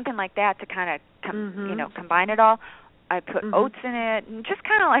or something like that to kind of combine it all. I put oats in it, and just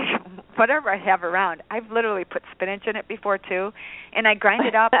kind of like whatever I have around. I've literally put spinach in it before too, and I grind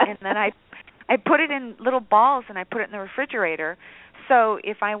it up, and then I put it in little balls, and I put it in the refrigerator. So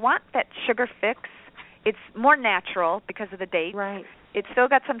if I want that sugar fix, it's more natural because of the dates. Right. It's still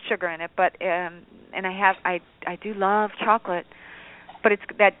got some sugar in it, but and I do love chocolate, but it's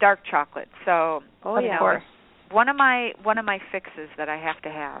that dark chocolate. So of course, one of my fixes that I have to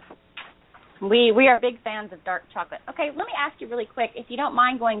have. We are big fans of dark chocolate. Okay, let me ask you really quick, if you don't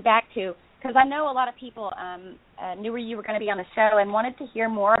mind going back to, because I know a lot of people knew you were going to be on the show and wanted to hear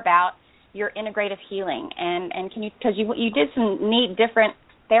more about your integrative healing, and can you, because you did some neat different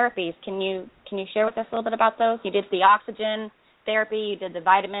therapies. Can you share with us a little bit about those? You did the oxygen therapy, you did the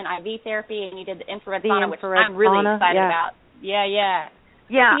vitamin IV therapy, and you did the infrared sauna, which I'm really excited about. Yeah.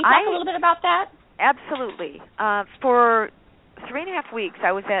 Can you talk a little bit about that? Absolutely. For 3.5 weeks,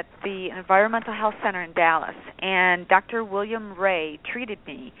 I was at the Environmental Health Center in Dallas, and Dr. William Ray treated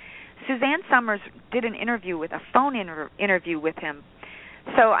me. Suzanne Summers did an interview a phone interview with him.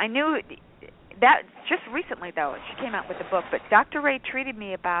 So I knew that just recently, though. She came out with a book, but Dr. Ray treated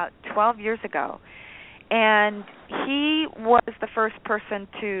me about 12 years ago, and he was the first person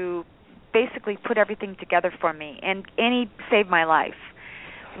to basically put everything together for me, and he saved my life.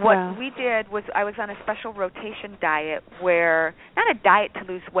 What we did was I was on a special rotation diet where, not a diet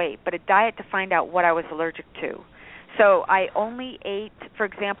to lose weight, but a diet to find out what I was allergic to. So I only ate, for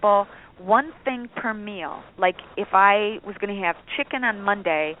example, one thing per meal. Like if I was going to have chicken on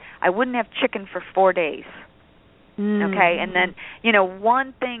Monday, I wouldn't have chicken for 4 days. Okay? And then,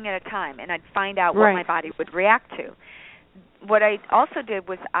 one thing at a time, and I'd find out what my body would react to. What I also did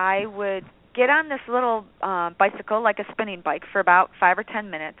was I would get on this little bicycle, like a spinning bike, for about 5 or 10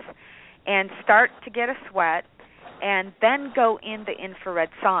 minutes and start to get a sweat, and then go in the infrared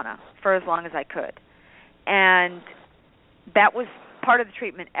sauna for as long as I could. And that was part of the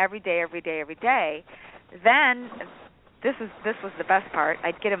treatment every day. Then, this was the best part,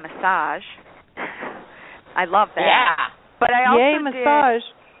 I'd get a massage. I love that. Yeah. But I also massage.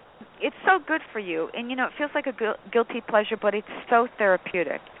 It's so good for you. And, it feels like a guilty pleasure, but it's so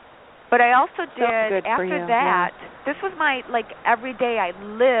therapeutic. But I also did, after that, this was my, every day I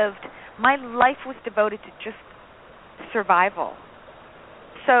lived, my life was devoted to just survival.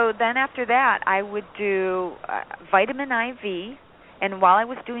 So then after that, I would do vitamin IV, and while I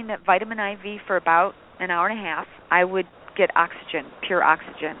was doing that vitamin IV for about an hour and a half, I would get oxygen, pure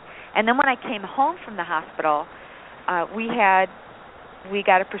oxygen. And then when I came home from the hospital, we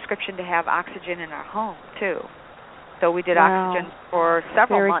got a prescription to have oxygen in our home, too. So we did oxygen for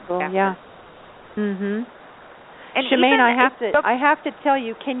several months after. Yeah. Mhm. And Shemane, I have to tell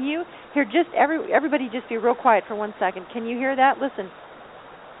you, can you hear everybody just be real quiet for 1 second. Can you hear that? Listen.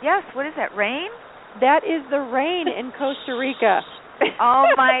 Yes, what is that? Rain? That is the rain in Costa Rica. Oh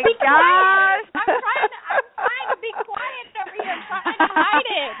my gosh. I'm trying to be quiet over here. I'm trying to hide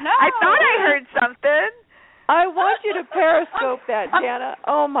it. No. I thought I heard something. I want you to Periscope that, Jana.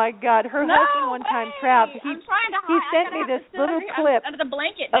 Oh my God, her husband one time, Trav, he sent me this little clip under the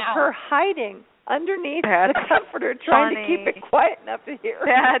blanket of now. her hiding underneath That's the comforter, trying to keep it quiet enough to hear.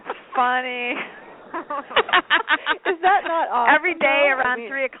 That's funny. Is that not awesome? Every day around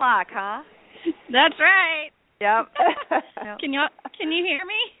 3 o'clock, huh? That's right. Yep. Can you hear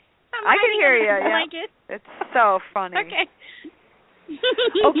me? I can hear you. Yeah. It's so funny. Okay.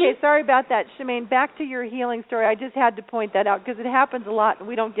 Okay, sorry about that, Shemane. Back to your healing story. I just had to point that out because it happens a lot, and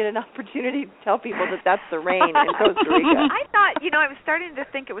we don't get an opportunity to tell people that that's the rain in Costa Rica. I thought, I was starting to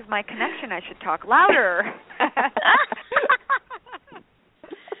think it was my connection. I should talk louder.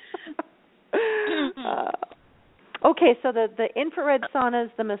 Okay, so the infrared saunas,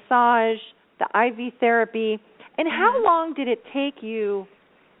 the massage, the IV therapy, and how long did it take you,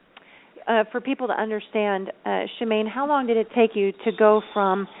 for people to understand, Shemane, how long did it take you to go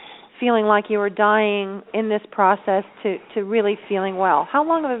from feeling like you were dying in this process to really feeling well? How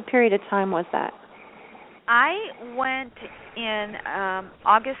long of a period of time was that? I went in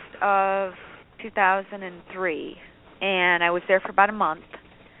August of 2003, and I was there for about a month,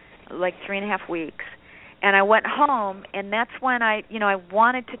 like 3.5 weeks. And I went home, and that's when I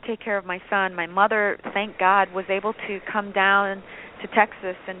wanted to take care of my son. My mother, thank God, was able to come down to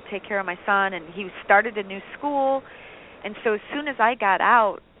Texas and take care of my son, and he started a new school. And so as soon as I got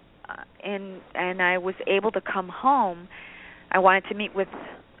out and I was able to come home, I wanted to meet with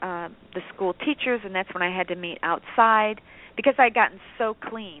the school teachers, and that's when I had to meet outside because I had gotten so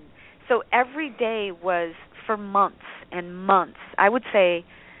clean. So every day was for months and months. I would say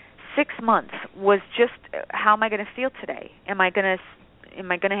 6 months was just, how am I going to feel today? Am I going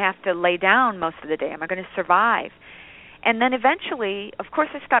to have to lay down most of the day? Am I going to survive? And then eventually, of course,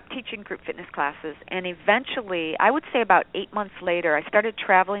 I stopped teaching group fitness classes, and eventually, I would say about 8 months later, I started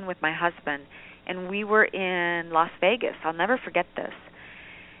traveling with my husband, and we were in Las Vegas. I'll never forget this.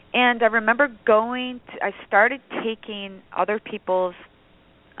 And I remember I started taking other people's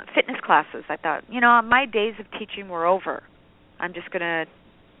fitness classes. I thought, my days of teaching were over. I'm just going to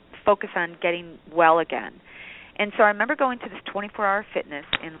focus on getting well again. And so I remember going to this 24-hour fitness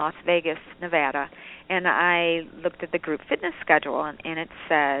in Las Vegas, Nevada, and I looked at the group fitness schedule, and it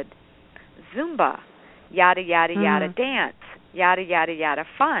said Zumba, yada, yada, yada, dance, yada, yada, yada,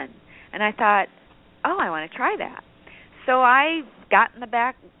 fun. And I thought, I want to try that. So I got in the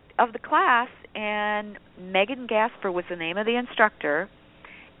back of the class, and Megan Gasper was the name of the instructor,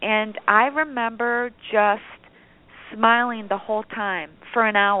 and I remember just smiling the whole time for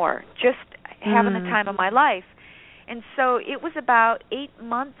an hour, just having the time of my life. And so it was about 8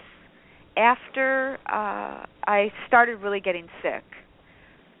 months after I started really getting sick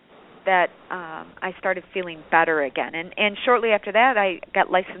that I started feeling better again. And shortly after that, I got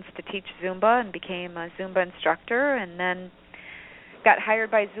licensed to teach Zumba and became a Zumba instructor, and then got hired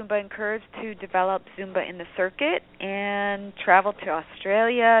by Zumba and Curves to develop Zumba in the circuit, and traveled to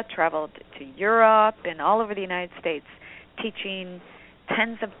Australia, traveled to Europe, and all over the United States, teaching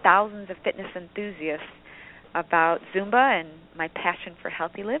tens of thousands of fitness enthusiasts about Zumba and my passion for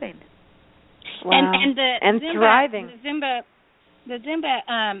healthy living. Wow. And Zumba, thriving. The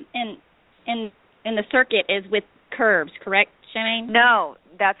Zumba in the circuit is with Curves, correct, Shemane? No,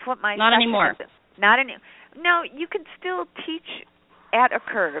 that's what my not anymore. No, you can still teach at a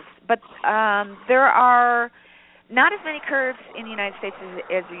Curves, but there are not as many Curves in the United States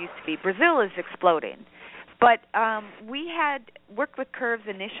as there used to be. Brazil is exploding. But we had worked with Curves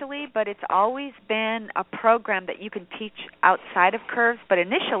initially, but it's always been a program that you can teach outside of Curves. But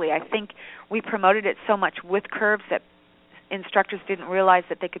initially, I think we promoted it so much with Curves that instructors didn't realize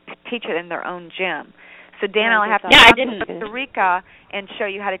that they could teach it in their own gym. So, Dan, I'll have to come to Costa Rica and show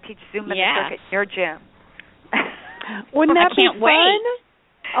you how to teach Zumba in the circuit in your gym. Wouldn't that be fun? Wait.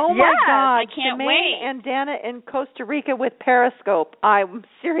 Oh, my God. I can't Shemane wait. and Dana in Costa Rica with Periscope. I'm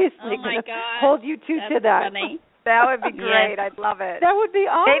seriously going to hold you two to that. Funny. That would be great. Yes. I'd love it. That would be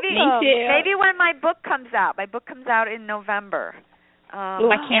awesome. Me too. Maybe when my book comes out. My book comes out in November.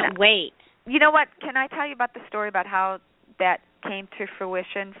 I can't wait. You know what? Can I tell you about the story about how that came to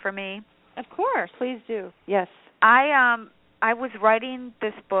fruition for me? Of course. Please do. Yes. I was writing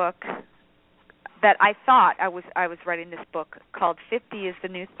this book that I thought I was writing this book called 50 is the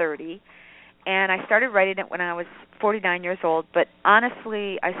New 30, and I started writing it when I was 49 years old, but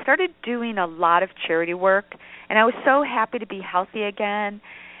honestly, I started doing a lot of charity work, and I was so happy to be healthy again,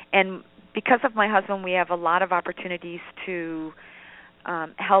 and because of my husband, we have a lot of opportunities to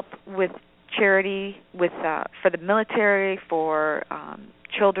help with charity for the military, for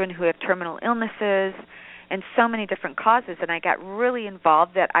children who have terminal illnesses, and so many different causes, and I got really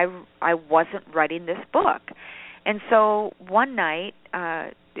involved that I wasn't writing this book. And so one night,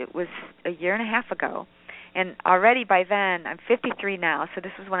 it was a year and a half ago, and already by then, I'm 53 now, so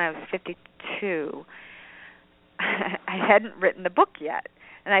this was when I was 52, I hadn't written the book yet.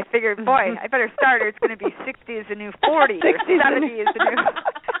 And I figured, boy, I better start or it's going to be 60 is the new 40 or 70 is the new...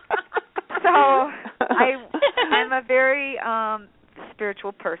 So I'm a very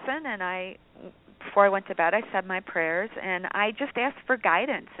spiritual person, and before I went to bed, I said my prayers, and I just asked for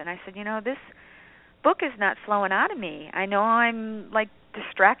guidance. And I said, this book is not flowing out of me. I know I'm,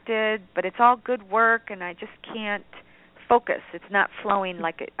 distracted, but it's all good work, and I just can't focus. It's not flowing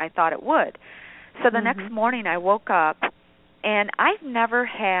like I thought it would. So the next morning I woke up, and I've never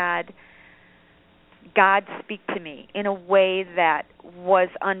had God speak to me in a way that was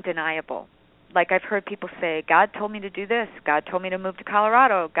undeniable. Like I've heard people say, God told me to do this. God told me to move to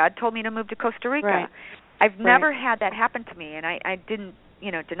Colorado. God told me to move to Costa Rica. Right. I've never had that happen to me, and I didn't,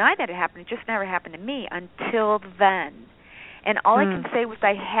 deny that it happened. It just never happened to me until then. And all I can say was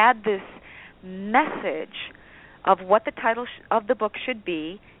I had this message of what the title of the book should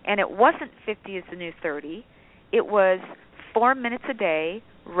be, and it wasn't 50 is the new 30. It was 4 minutes a day,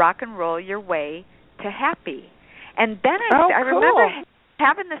 rock and roll your way to happy. And then I remember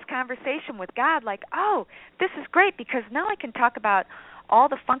having this conversation with God, this is great because now I can talk about all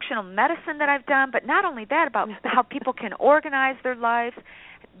the functional medicine that I've done, but not only that, about how people can organize their lives,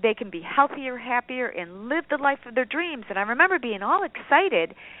 they can be healthier, happier, and live the life of their dreams. And I remember being all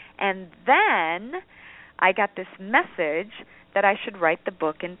excited, and then I got this message that I should write the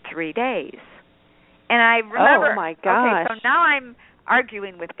book in 3 days. And I remember, oh my gosh. Okay, so now I'm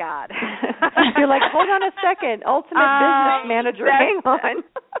arguing with God. You're like, hold on a second, ultimate business manager, hang on.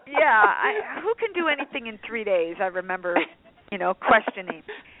 Who can do anything in 3 days? I remember, questioning.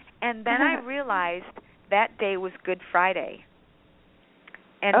 And then I realized that day was Good Friday.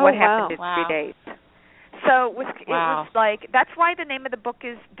 And what happened in 3 days. So it was like, that's why the name of the book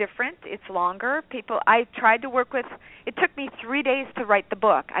is different. It's longer. I tried to work with, it took me 3 days to write the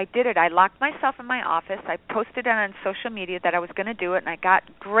book. I did it. I locked myself in my office. I posted it on social media that I was going to do it, and I got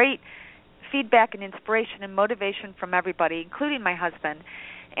great feedback and inspiration and motivation from everybody, including my husband.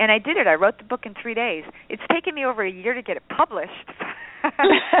 And I did it. I wrote the book in 3 days. It's taken me over a year to get it published.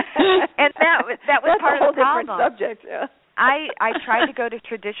 And that was that's part of the problem. That's a whole different subject, yeah. I tried to go to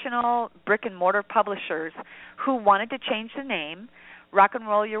traditional brick-and-mortar publishers who wanted to change the name, Rock and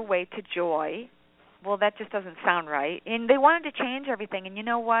Roll Your Way to Joy. Well, that just doesn't sound right. And they wanted to change everything. And you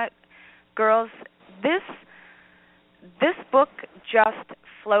know what, girls? This book just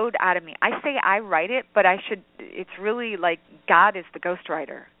flowed out of me. I say I write it, but it's really like God is the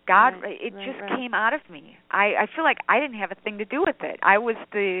ghostwriter. God, it just came out of me. I feel like I didn't have a thing to do with it. I was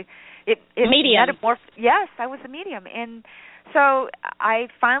the... It medium. Yes, I was a medium. And so I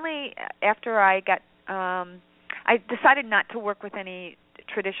finally, after I decided not to work with any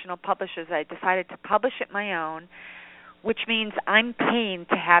traditional publishers. I decided to publish it my own, which means I'm paying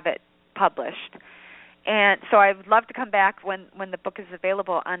to have it published. And so I would love to come back when the book is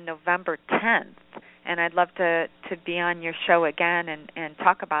available on November 10th. And I'd love to be on your show again and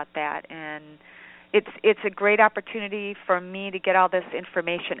talk about that. And it's a great opportunity for me to get all this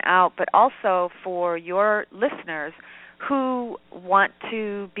information out, but also for your listeners who want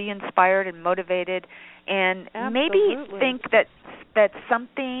to be inspired and motivated and maybe think that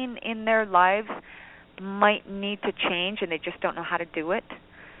something in their lives might need to change and they just don't know how to do it.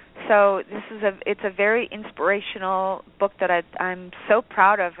 So it's a very inspirational book that I'm so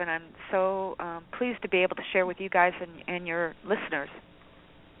proud of, and I'm so pleased to be able to share with you guys and your listeners.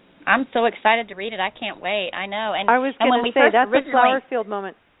 I'm so excited to read it. I can't wait. I know. And I was going to say, that's a flower field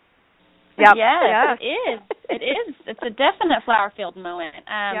moment. Yep. Yes, it is. It is. It's a definite flower field moment.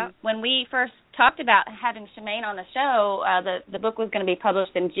 When we first talked about having Shemane on the show, the book was going to be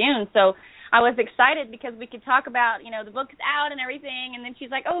published in June. So I was excited because we could talk about, the book's out and everything. And then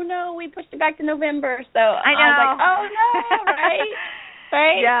she's like, oh, no, we pushed it back to November. So I was like, oh, no, right?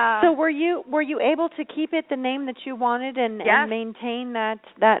 Right? Yeah. So were you able to keep it the name that you wanted and maintain that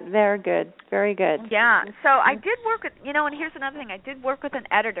very good. Very good. Yeah. So I did work with and here's another thing. I did work with an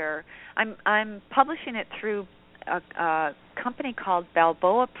editor. I'm publishing it through a company called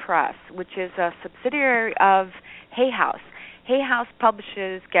Balboa Press, which is a subsidiary of Hay House. Hay House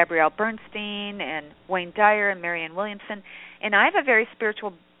publishes Gabrielle Bernstein and Wayne Dyer and Marianne Williamson, and I have a very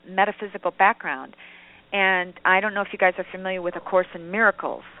spiritual metaphysical background. And I don't know if you guys are familiar with A Course in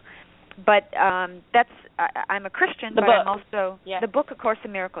Miracles, but I'm a Christian, but I'm also the book A Course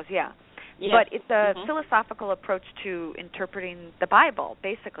in Miracles, But it's a philosophical approach to interpreting the Bible,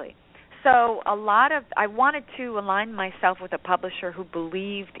 basically. so I wanted to align myself with a publisher who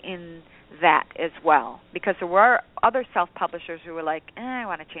believed in that as well, because there were other self-publishers who were like, I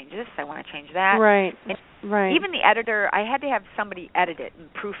want to change this, I want to change that. Right. And right. Even the editor, I had to have somebody edit it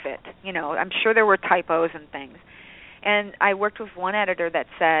and proof it. I'm sure there were typos and things. And I worked with one editor that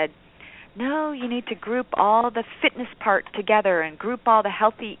said, no, you need to group all the fitness part together and group all the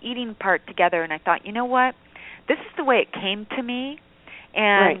healthy eating part together. And I thought, you know what? This is the way it came to me.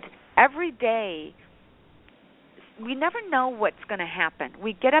 And every day, we never know what's going to happen.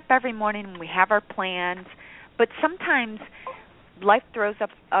 We get up every morning and we have our plans, but sometimes life throws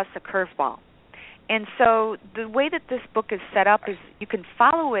us a curveball. And so the way that this book is set up is you can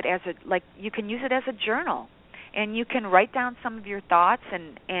follow it you can use it as a journal, and you can write down some of your thoughts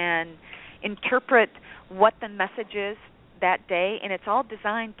and interpret what the message is that day, and it's all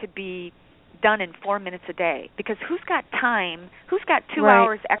designed to be done in 4 minutes a day, because who's got time, who's got 2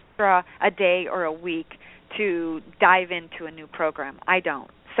 hours extra a day or a week to dive into a new program? I don't.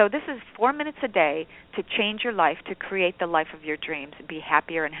 So this is 4 minutes a day to change your life, to create the life of your dreams, and be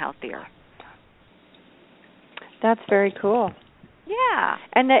happier and healthier. That's very cool. Yeah.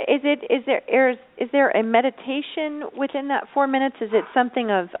 And is there a meditation within that 4 minutes? Is it something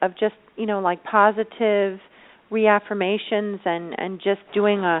of just, like positive reaffirmations and just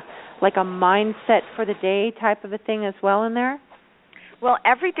doing a mindset for the day type of a thing as well in there? Well,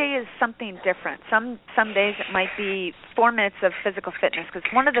 every day is something different. Some days it might be 4 minutes of physical fitness, because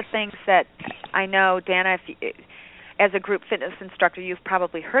one of the things that I know, Dana, as a group fitness instructor, you've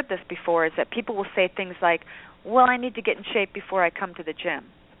probably heard this before, is that people will say things like, well, I need to get in shape before I come to the gym.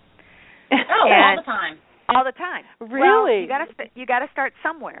 All the time. All the time. Really? Well, you got to start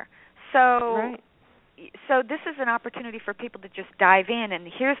somewhere. So this is an opportunity for people to just dive in, and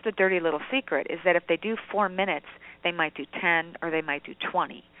here's the dirty little secret, is that if they do 4 minutes, they might do 10 or they might do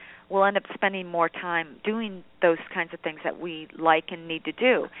 20. We'll end up spending more time doing those kinds of things that we like and need to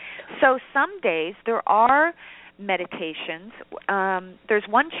do. So some days there are meditations. There's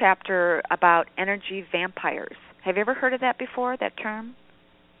one chapter about energy vampires. Have you ever heard of that before, that term?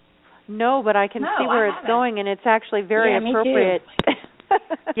 No, but I can see where it's going, and it's actually very appropriate.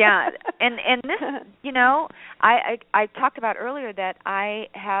 Yeah, and this, I talked about earlier that I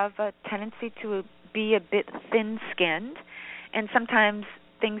have a tendency to be a bit thin-skinned, and sometimes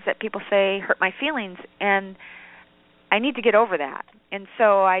things that people say hurt my feelings, and I need to get over that. And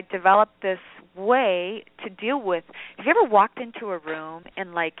so I developed this way to deal with. Have you ever walked into a room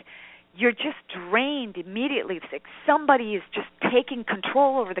and you're just drained immediately? It's like somebody is just taking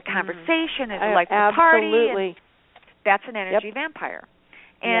control over the conversation and the party. Absolutely. That's an energy vampire.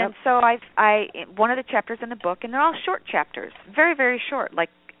 And so I one of the chapters in the book, and they're all short chapters, very, very short, like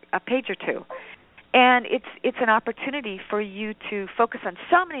a page or two. And it's an opportunity for you to focus on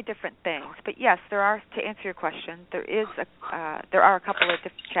so many different things. But yes, there are, to answer your question, there are a couple of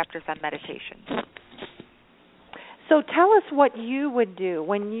different chapters on meditation. So tell us what you would do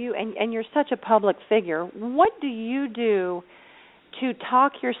when you, and you're such a public figure, what do you do to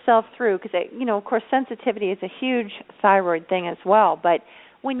talk yourself through? Because, of course, sensitivity is a huge thyroid thing as well. But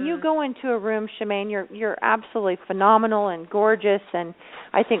when you go into a room, Shemane, you're absolutely phenomenal and gorgeous, and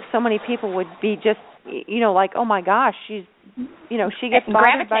I think so many people would be just, oh my gosh, she's, she gets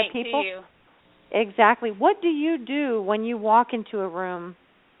bothered by people. To you. Exactly. What do you do when you walk into a room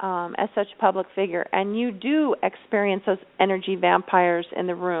as such a public figure and you do experience those energy vampires in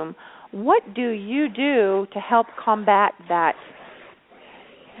the room? What do you do to help combat that?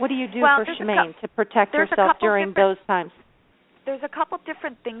 What do you do for Shemane to protect herself during those times? There's a couple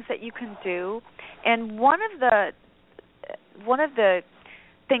different things that you can do, and one of the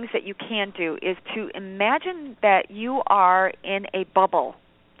things that you can do is to imagine that you are in a bubble.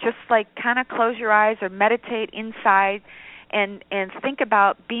 Just kind of close your eyes or meditate inside and think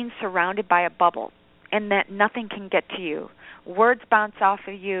about being surrounded by a bubble and that nothing can get to you. Words bounce off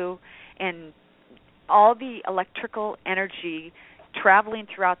of you, and all the electrical energy traveling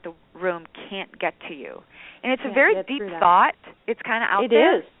throughout the room can't get to you. And it's a very deep thought. It's kind of out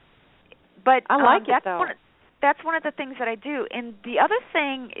there. It is. But I like it, though. That's one of the things that I do. And the other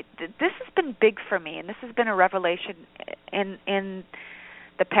thing, this has been big for me, and this has been a revelation in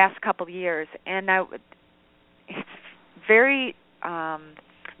the past couple of years. And it's very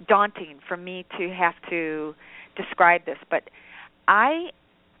daunting for me to have to describe this. But I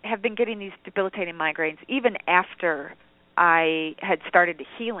have been getting these debilitating migraines even after I had started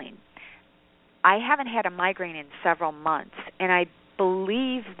healing. I haven't had a migraine in several months, and I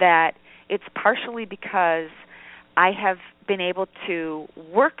believe that it's partially because I have been able to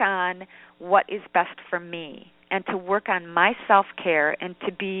work on what is best for me and to work on my self-care and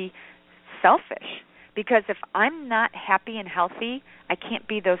to be selfish, because if I'm not happy and healthy, I can't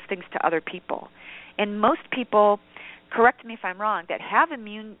be those things to other people. And most people, correct me if I'm wrong, that have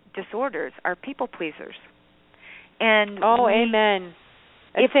immune disorders are people pleasers. And amen.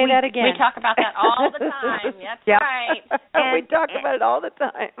 Say that again. We talk about that all the time. That's right. And we talk about it all the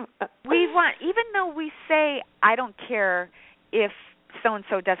time. We want, even though we say, I don't care if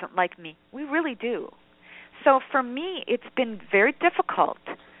so-and-so doesn't like me, we really do. So for me, it's been very difficult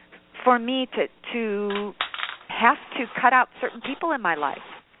for me to have to cut out certain people in my life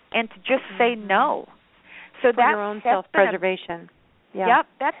and to just say no. So for your own self-preservation. Yep,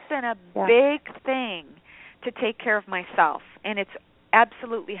 that's been a big thing to take care of myself, and it's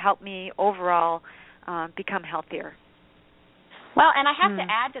absolutely helped me overall become healthier. Well, and I have to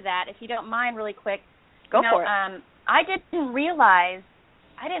add to that, if you don't mind, really quick. Go for it. I didn't realize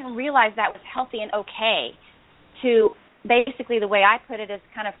that was healthy and okay to basically, the way I put it, is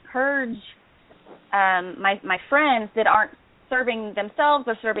kind of purge my friends that aren't serving themselves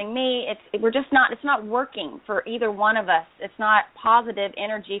or serving me. It's not working for either one of us. It's not positive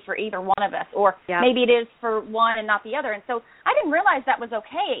energy for either one of us, or maybe it is for one and not the other. And so I didn't realize that was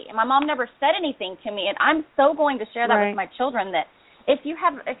okay. And my mom never said anything to me, and I'm so going to share that with my children, that if you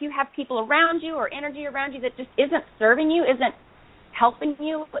have people around you or energy around you that just isn't serving you, isn't helping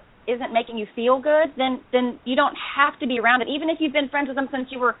you, isn't making you feel good, then you don't have to be around it. Even if you've been friends with them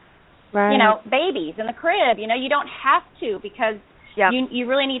since you were babies in the crib, you don't have to, because you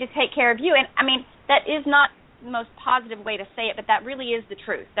really need to take care of you. And I mean, that is not the most positive way to say it, but that really is the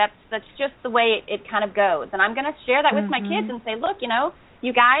truth. That's just the way it kind of goes. And I'm going to share that with my kids and say, look,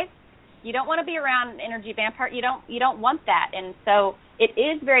 you guys, you don't want to be around an energy vampire. You don't want that. And so it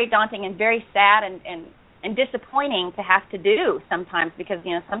is very daunting and very sad and disappointing to have to do sometimes, because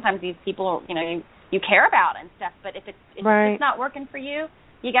sometimes these people you care about and stuff, but if it's just not working for you,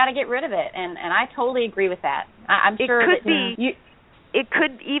 you got to get rid of it, and I totally agree with that. I'm sure it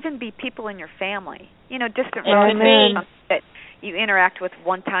could even be people in your family, distant relatives that you interact with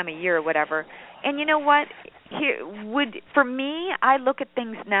one time a year or whatever. And you know what? For me, I look at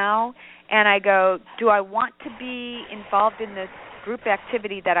things now and I go, do I want to be involved in this group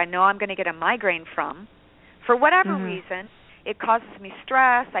activity that I know I'm going to get a migraine from? For whatever reason, it causes me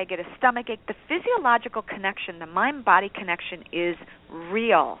stress, I get a stomachache. The physiological connection, the mind-body connection is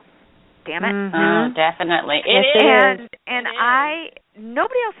real. Damn it. Oh, definitely. It is. And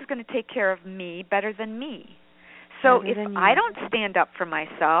nobody else is going to take care of me better than me. So if I don't stand up for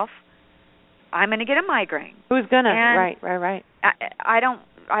myself, I'm going to get a migraine. Who's going to? Right. I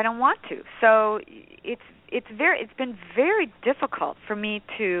don't want to. So it's been very difficult for me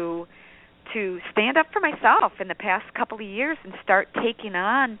to stand up for myself in the past couple of years and start taking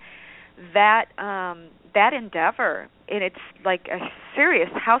on that endeavor. And it's like a serious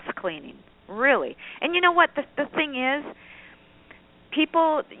house cleaning, really. And you know what? The thing is,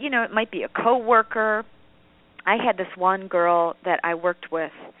 people, it might be a coworker. I had this one girl that I worked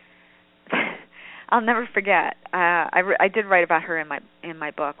with. I'll never forget. I did write about her in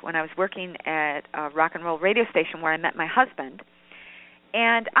my book when I was working at a rock and roll radio station where I met my husband.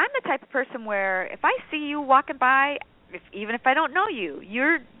 And I'm the type of person where if I see you walking by, even if I don't know you,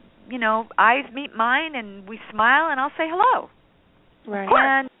 eyes meet mine and we smile and I'll say hello. Right.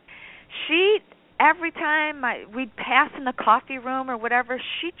 And she, every time we'd pass in the coffee room or whatever,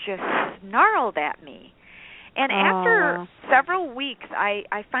 she just snarled at me. And after several weeks,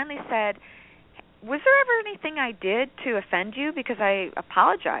 I finally said, was there ever anything I did to offend you? Because I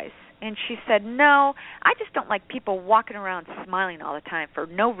apologize. And she said, no, I just don't like people walking around smiling all the time for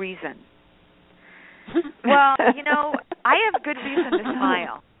no reason. Well, I have good reason to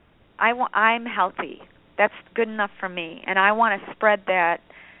smile. I'm healthy. That's good enough for me. And I want to spread that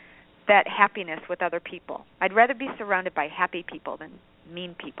happiness with other people. I'd rather be surrounded by happy people than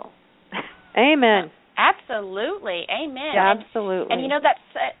mean people. Amen. Absolutely, amen. Absolutely. And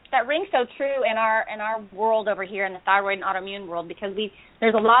that rings so true in our world over here in the thyroid and autoimmune world, because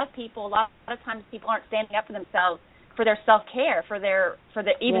there's a lot of times people aren't standing up for themselves, for their self-care, for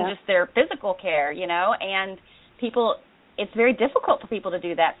just their physical care, and people, it's very difficult for people to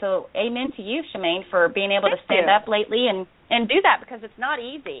do that. So amen to you, Shemane, for being able to stand up lately and do that, because it's not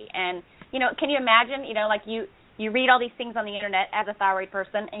easy. And can you imagine, like you read all these things on the internet as a thyroid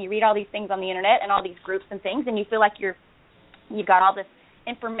person, and you read all these things on the internet and all these groups and things, and you feel like you've got all this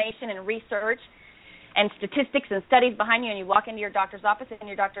information and research and statistics and studies behind you, and you walk into your doctor's office and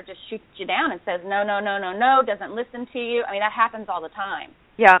your doctor just shoots you down and says no, doesn't listen to you. I mean, that happens all the time.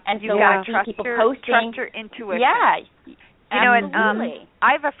 Yeah, and you so got to trust your intuition. Yeah, absolutely.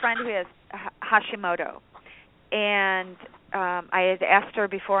 I have a friend who has Hashimoto, and I had asked her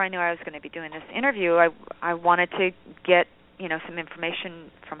before I knew I was going to be doing this interview. I wanted to get some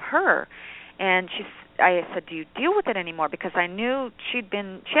information from her, and I said, "Do you deal with it anymore?" Because I knew she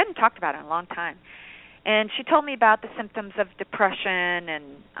hadn't talked about it in a long time, and she told me about the symptoms of depression and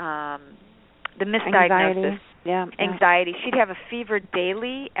the misdiagnosis. Anxiety. She'd have a fever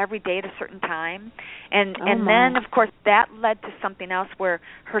daily, every day at a certain time, and then of course that led to something else where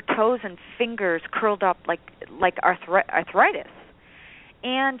her toes and fingers curled up like arthritis.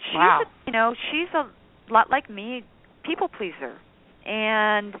 And she's a lot like me, people pleaser.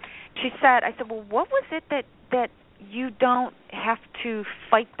 And I said, well, what was it that you don't have to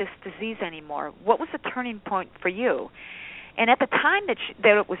fight this disease anymore? What was the turning point for you? And at the time that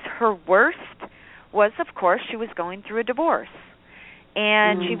it was her worst was, of course, she was going through a divorce.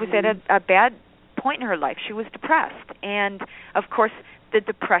 And she was at a bad point in her life. She was depressed. And, of course, the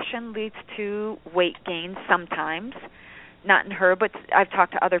depression leads to weight gain sometimes. Not in her, but I've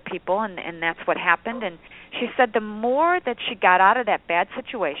talked to other people, and that's what happened. And she said the more that she got out of that bad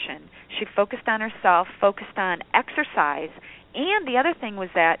situation, she focused on herself, focused on exercise, and the other thing was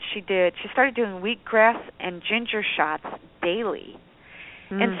that she started doing wheatgrass and ginger shots daily.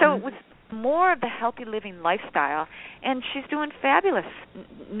 And so it was more of the healthy living lifestyle, and she's doing fabulous.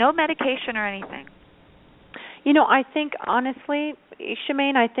 No medication or anything. I think, honestly,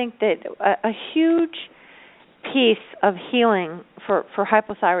 Shemane, I think that a huge piece of healing for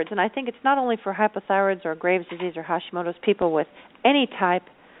hypothyroids, and I think it's not only for hypothyroids or Graves' disease or Hashimoto's, people with any type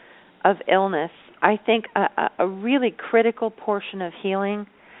of illness, I think a really critical portion of healing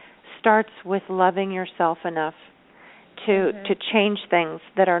starts with loving yourself enough to change things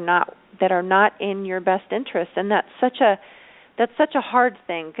that are not in your best interest. And that's such a hard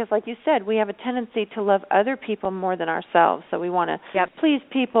thing, because like you said, we have a tendency to love other people more than ourselves. So we want to please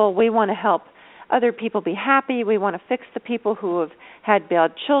people, we want to help other people be happy, we want to fix the people who have had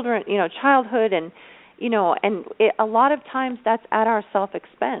bad childhood, and a lot of times that's at our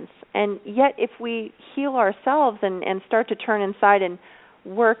self-expense. And yet if we heal ourselves and start to turn inside and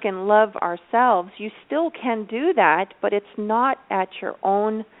work and love ourselves, you still can do that, but it's not at your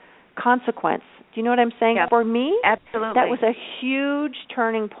own consequence. Do you know what I'm saying? Yep. For me, absolutely, that was a huge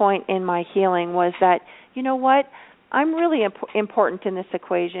turning point in my healing, was that, you know what, I'm really important in this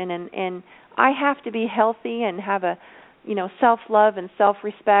equation, and I have to be healthy and have a, self-love and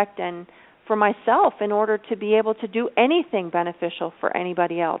self-respect and for myself in order to be able to do anything beneficial for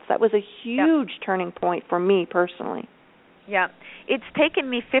anybody else. That was a huge turning point for me personally. Yeah. It's taken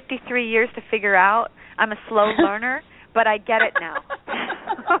me 53 years to figure out. I'm a slow learner, but I get it now.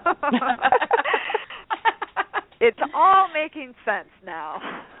 It's all making sense now.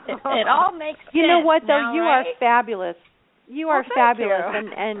 It all makes sense. You know what, though? Now, you right? are fabulous. You are fabulous,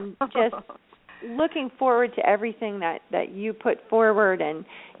 and just looking forward to everything that you put forward. And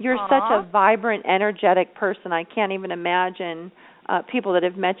you're such a vibrant, energetic person. I can't even imagine people that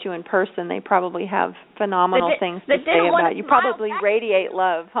have met you in person. They probably have phenomenal things to say about you. Probably radiate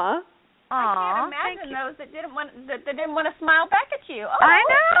love, huh? I can't imagine those that didn't want to smile back at you. Oh, I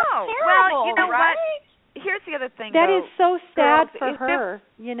know. Terrible, well, you know right? what? Here's the other thing. That is so sad girls, for her.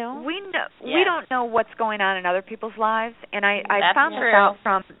 We don't know what's going on in other people's lives, and I found this out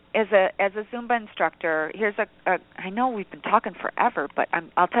from as a Zumba instructor. Here's I know we've been talking forever, but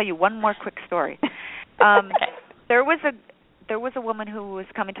I'll tell you one more quick story. There was a woman who was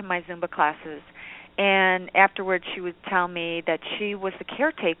coming to my Zumba classes, and afterwards she would tell me that she was the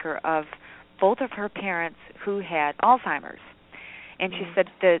caretaker of both of her parents who had Alzheimer's. And she said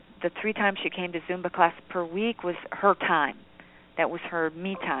the 3 times she came to Zumba class per week was her time. That was her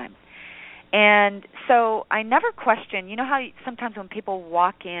me time. And so I never questioned, how sometimes when people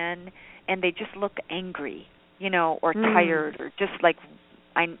walk in and they just look angry, or tired, or just like,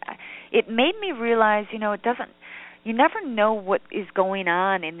 it made me realize, you never know what is going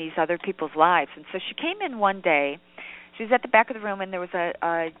on in these other people's lives. And so she came in one day, she was at the back of the room, and there was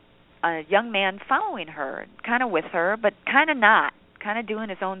a young man following her, kind of with her, but kind of not. Kind of doing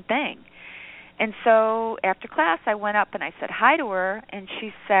his own thing. And so after class I went up and I said hi to her, and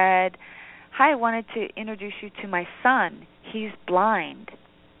she said, "Hi, I wanted to introduce you to my son. He's blind."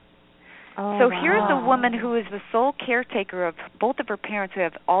 Here's a woman who is the sole caretaker of both of her parents who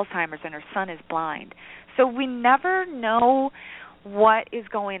have Alzheimer's, and her son is blind. So we never know what is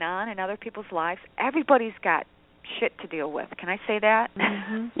going on in other people's lives. Everybody's got shit to deal with. Can I say that?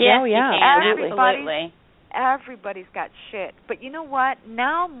 Mm-hmm. Yes, absolutely. Everybody's got shit. But you know what?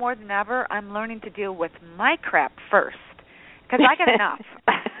 Now more than ever, I'm learning to deal with my crap first, because I got enough.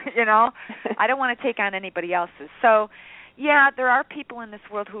 I don't want to take on anybody else's. So, Yeah, there are people in this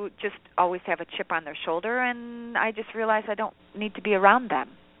world who just always have a chip on their shoulder, and I just realize I don't need to be around them.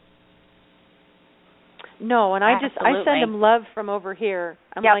 No, and I send them love from over here.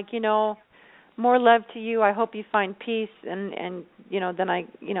 I'm like, more love to you. I hope you find peace, and then I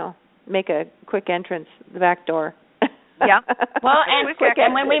make a quick entrance the back door. Yeah. Well,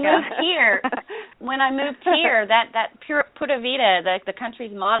 and when we moved here, that Pura Vida, the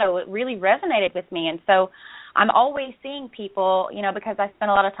country's motto, it really resonated with me, and so I'm always seeing people, because I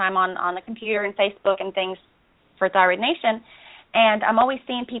spend a lot of time on the computer and Facebook and things for Thyroid Nation, and I'm always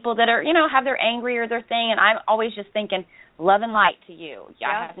seeing people that are, have their angry or their thing, and I'm always just thinking, love and light to you. Yeah.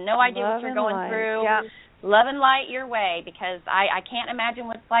 I have no idea what you're going through. Yeah. Love and light your way, because I can't imagine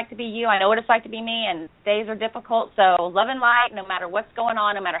what it's like to be you. I know what it's like to be me, and days are difficult. So love and light, no matter what's going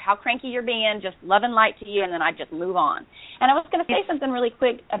on, no matter how cranky you're being, just love and light to you, and then I just move on. And I was going to say something really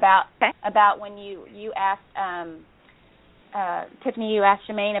quick about when you asked, Tiffany, you asked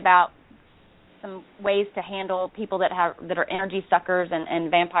Shemane about some ways to handle people that are energy suckers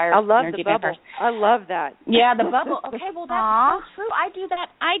and vampires. I love energy the bubble. vampires. I love that. Yeah, the bubble. Okay, well, that's so true. I do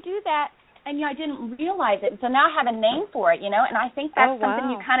that. And I didn't realize it. And so now I have a name for it, and I think that's something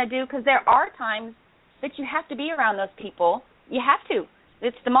you kind of do, because there are times that you have to be around those people. You have to.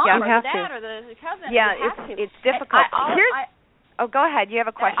 It's the mom or the dad or the cousin. Yeah, it's difficult. Go ahead. You have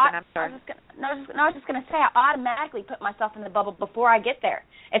a question. I'm sorry. I was just going to say, I automatically put myself in the bubble before I get there.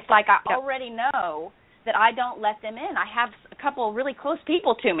 It's like I already know that I don't let them in. I have a couple of really close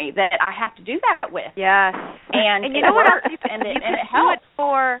people to me that I have to do that with. Yes. And you know what else? It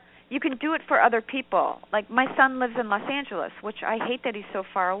helps. You can do it for other people. Like my son lives in Los Angeles, which I hate that he's so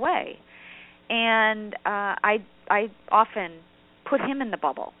far away. And I often put him in the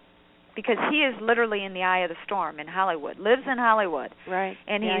bubble, because he is literally in the eye of the storm in Hollywood, lives in Hollywood. Right.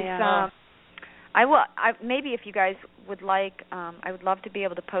 And he's maybe if you guys would like, I would love to be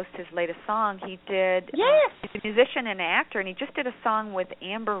able to post his latest song. He did. Yes. He's a musician and an actor, and he just did a song with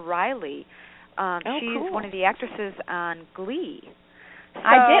Amber Riley. She's one of the actresses on Glee. So,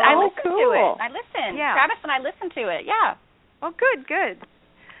 I did. I listened to it. I listened. Yeah. Travis and I listened to it. Yeah. Oh, good.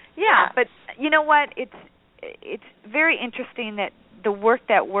 Yeah, but you know what? It's very interesting that the work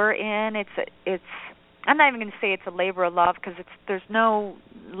that we're in. It's. I'm not even going to say it's a labor of love, because there's no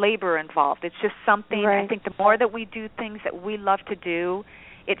labor involved. It's just something. Right. I think the more that we do things that we love to do,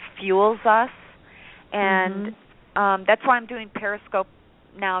 it fuels us, and that's why I'm doing Periscope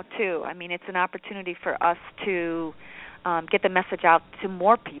now too. I mean, it's an opportunity for us to get the message out to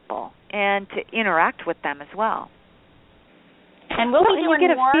more people and to interact with them as well. And we'll be doing you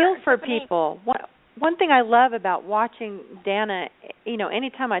get more a feel for people. One thing I love about watching Dana,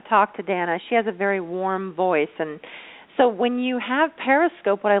 anytime I talk to Dana, she has a very warm voice. And so when you have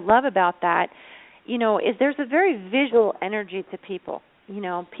Periscope, what I love about that, is there's a very visual energy to people.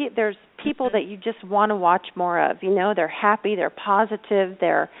 There's people that you just want to watch more of. They're happy, they're positive,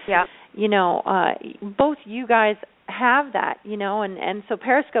 they're, both you guys have that, and so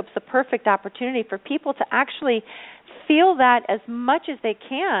Periscope's the perfect opportunity for people to actually feel that as much as they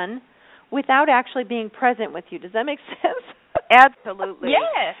can without actually being present with you. Does that make sense? Absolutely.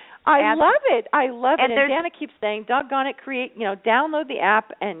 Yes. I love it. And Dana keeps saying, doggone it, download the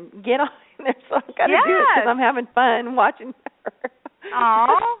app and get on there. So I've got to do it because I'm having fun watching her.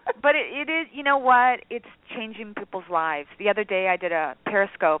 Oh, but it is, you know what? It's changing people's lives. The other day I did a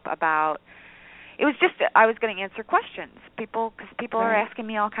Periscope about, it was just, I was going to answer questions. Because people are asking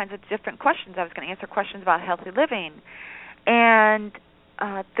me all kinds of different questions. I was going to answer questions about healthy living. And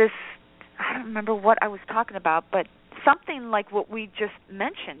I don't remember what I was talking about, but something like what we just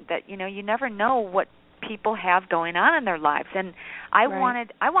mentioned, that, you never know what people have going on in their lives. And I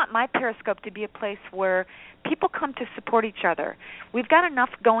want my Periscope to be a place where people come to support each other. We've got enough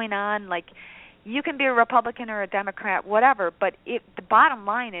going on, like, you can be a Republican or a Democrat, whatever, but the bottom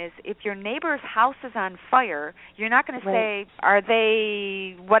line is, if your neighbor's house is on fire, you're not going to say, are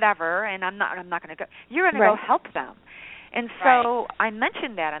they whatever, and I'm not going to go. You're going to go help them. And so I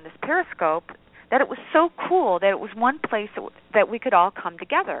mentioned that on this Periscope, that it was so cool that it was one place that we could all come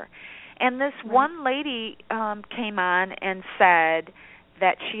together. And this one lady came on and said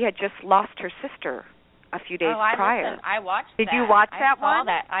that she had just lost her sister a few days prior. I watched that. Did you watch that one? I saw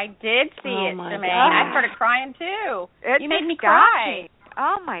that. I did see it, Shemane. I started crying too. You made me cry.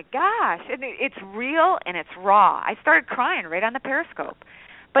 Oh my gosh. And it's real and it's raw. I started crying right on the Periscope.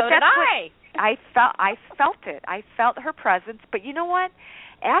 But so did I. I felt it. I felt her presence. But you know what?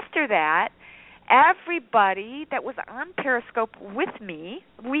 After that, everybody that was on Periscope with me,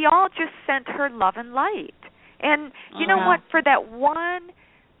 we all just sent her love and light. And you know what? For that one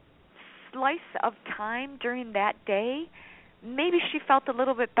slice of time during that day, maybe she felt a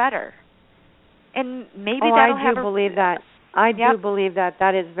little bit better. And maybe that'll have her... believe that. I do believe that.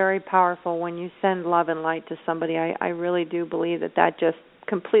 That is very powerful when you send love and light to somebody. I really do believe that just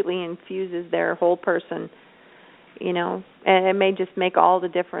completely infuses their whole person, you know, and it may just make all the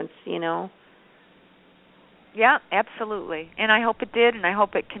difference, you know. Yeah, absolutely. And I hope it did, and I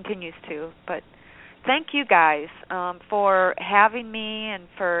hope it continues to. But thank you guys for having me and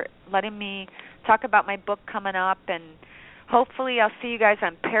for letting me talk about my book coming up, and hopefully I'll see you guys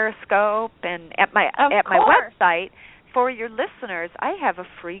on Periscope and at my website. For your listeners, I have a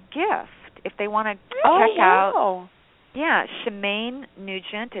free gift if they want to check out. Yeah, Shemane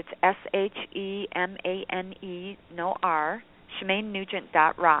Nugent. It's SHEMANE, no R.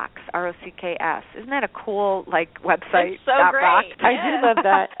 ShemaneNugent.rocks, ROCKS. Isn't that a cool website? It's so great. Rocks? Yeah. I do love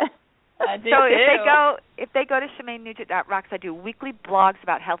that. I do so too. if they go to ShemaneNugent.rocks, I do weekly blogs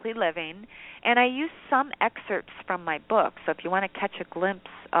about healthy living, and I use some excerpts from my book. So if you want to catch a glimpse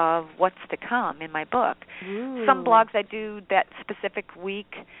of what's to come in my book, some blogs I do that specific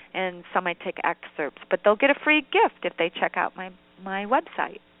week, and some I take excerpts. But they'll get a free gift if they check out my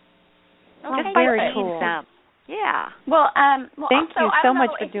website. Okay, just by very seeing cool. them. Yeah. Well, thank also, you so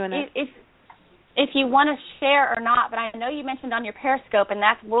much for doing that. If you want to share or not, but I know you mentioned on your Periscope, and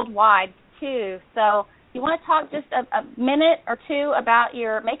that's worldwide too. So you want to talk just a minute or two about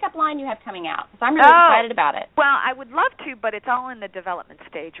your makeup line you have coming out? Because I'm really excited about it. Well, I would love to, but it's all in the development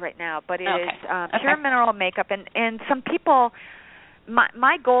stage right now. But it is pure mineral makeup, and some people.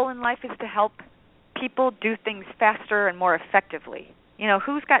 My goal in life is to help people do things faster and more effectively. You know,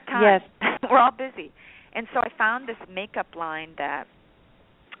 who's got time? Yes. We're all busy. And so I found this makeup line that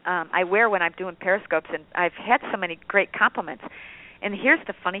I wear when I'm doing Periscopes, and I've had so many great compliments. And here's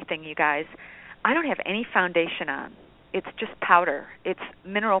the funny thing, you guys. I don't have any foundation on. It's just powder. It's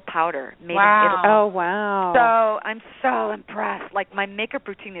mineral powder made in Italy. Oh, wow. So I'm so impressed. Like, my makeup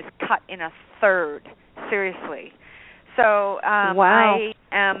routine is cut in a third. Seriously. So wow.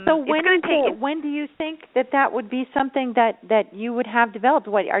 I am... So when do you think that would be something that you would have developed?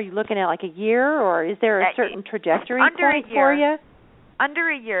 What, are you looking at, like a year, or is there a certain trajectory point for you? Under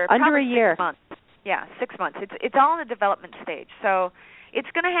a year. Under a year. 6 months. Yeah, 6 months. It's all in the development stage. So it's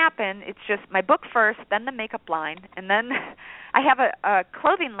going to happen. It's just my book first, then the makeup line, and then I have a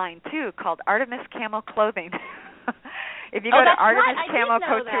clothing line, too, called Artemis Camel Clothing. If you go to Artemis Camel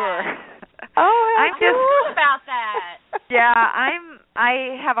Couture. I'm just cool about that. Yeah,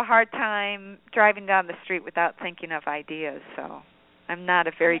 I have a hard time driving down the street without thinking of ideas, so I'm not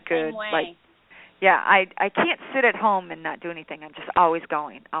a very good I can't sit at home and not do anything. I'm just always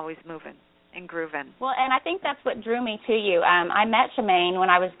going, always moving and grooving. Well, and I think that's what drew me to you. I met Shemane when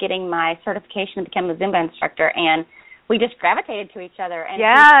I was getting my certification to become a Zumba instructor, and we just gravitated to each other, and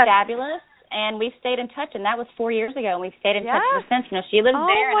she's fabulous. And we've stayed in touch, and that was 4 years ago, and we've stayed in touch ever since. You know, she lives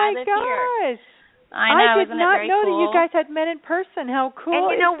there, and I live here. Oh, my gosh. I know, did not know that you guys had met in person. How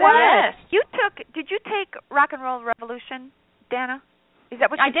cool is that? And you know what? Yes. Did you take Rock and Roll Revolution, Dana? Is that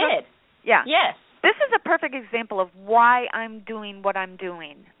what you took? I did. Yeah. Yes. This is a perfect example of why I'm doing what I'm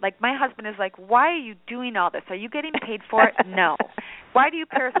doing. Like, my husband is like, why are you doing all this? Are you getting paid for it? No. Why do you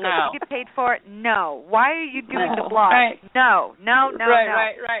Periscope? No. Do you get paid for it? No. Why are you doing the blog? Right. No.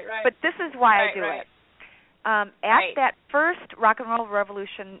 Right. But this is why I do it. At that first Rock and Roll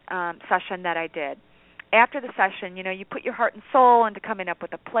Revolution session that I did, after the session, you know, you put your heart and soul into coming up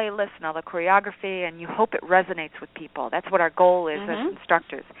with a playlist and all the choreography, and you hope it resonates with people. That's what our goal is as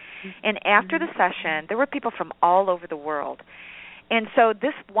instructors. And after the session, there were people from all over the world. And so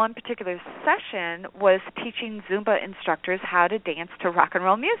this one particular session was teaching Zumba instructors how to dance to rock and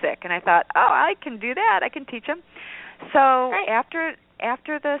roll music. And I thought, I can do that. I can teach them. So after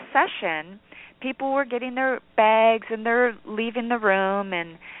the session, people were getting their bags and they're leaving the room,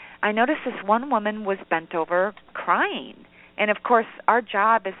 and I noticed this one woman was bent over crying. And, of course, our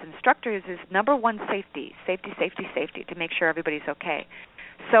job as instructors is number one safety, to make sure everybody's okay.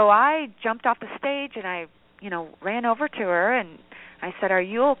 So I jumped off the stage and I, ran over to her and I said, "Are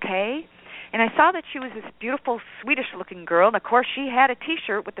you okay?" And I saw that she was this beautiful Swedish-looking girl. And, of course, she had a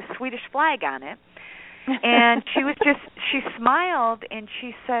T-shirt with the Swedish flag on it. And she smiled and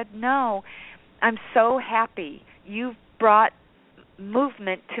she said, "No, I'm so happy. You've brought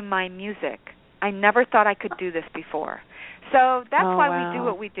movement to my music. I never thought I could do this before." So that's why we do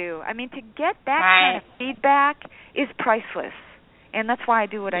what we do. I mean, to get that kind of feedback is priceless, and that's why I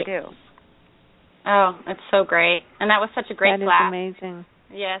do what I do. Oh, it's so great. And that was such a great class. That is amazing.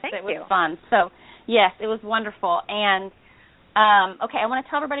 Yes, Thank it was you. fun. So, yes, it was wonderful. And, okay, I want to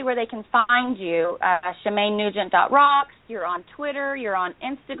tell everybody where they can find you. ShemaneNugent.rocks. You're on Twitter. You're on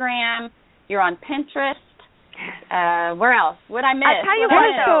Instagram. You're on Pinterest. Where else? What I miss? I'll tell you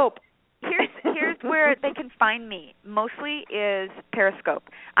Periscope. Here's where they can find me. Mostly is Periscope.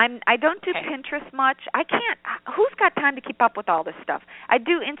 I don't do Pinterest much. I can't. Who's got time to keep up with all this stuff? I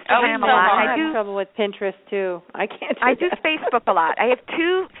do Instagram a lot. I have trouble with Pinterest too. I can't. I do Facebook a lot. I have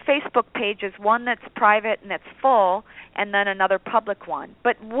 2 Facebook pages. One that's private and that's full, and then another public one.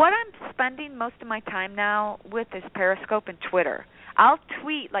 But what I'm spending most of my time now with is Periscope and Twitter. I'll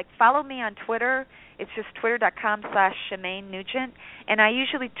tweet, like follow me on Twitter. It's just twitter.com/Shemane Nugent. And I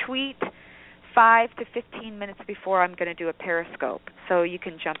usually tweet 5 to 15 minutes before I'm going to do a Periscope. So you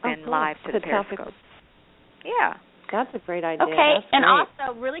can jump in live to the Periscope. Yeah. That's a great idea. Okay, That's and great.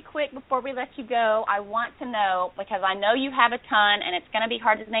 also, really quick before we let you go, I want to know, because I know you have a ton, and it's going to be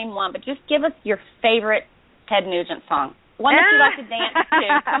hard to name one, but just give us your favorite Ted Nugent song. One that you like to dance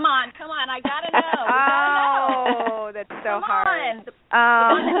to. Come on, I got to know. Oh, that's so hard. The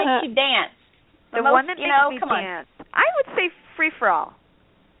one that makes you dance. The one that makes me dance. I would say Free For All.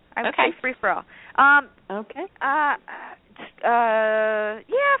 I would say Free For All. Okay.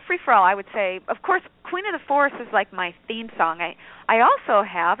 Yeah, Free For All, I would say. Of course, Queen of the Forest is like my theme song. I also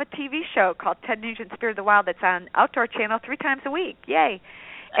have a TV show called Ted Nugent Spirit of the Wild that's on Outdoor Channel 3 times a week. Yay.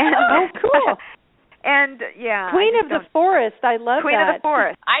 And, cool. And, yeah. Queen of the Forest. I love Queen that. of the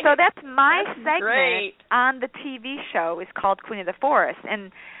Forest. So that's my segment great. on the TV show is called Queen of the Forest.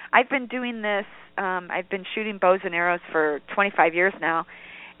 And I've been doing this, I've been shooting bows and arrows for 25 years now.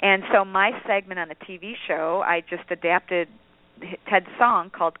 And so my segment on the TV show, I just adapted Ted's song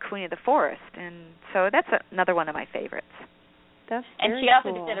called Queen of the Forest. And so that's another one of my favorites. That's and she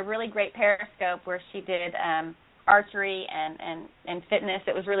also just did a really great Periscope where she did archery and fitness.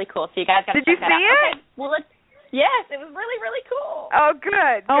 It was really cool. So you guys got to check that out. Did you see it? Okay. Well, yes, it was really, really cool. Oh,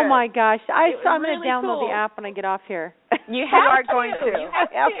 good. Oh, my gosh. I'm going really to download cool. the app when I get off here. You are going to. You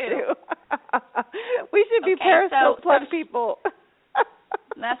have to. We should be Periscope plug people.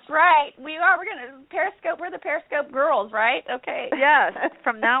 That's right. We are. We're going to Periscope. We're the Periscope girls, right? Okay. Yes,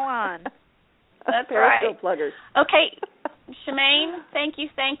 from now on. That's Periscope right. pluggers. Okay. Shemane, thank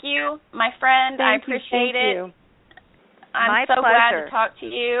you. My friend, I appreciate it. I'm My so pleasure. glad to talk to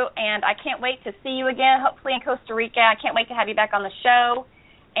you, and I can't wait to see you again, hopefully in Costa Rica. I can't wait to have you back on the show,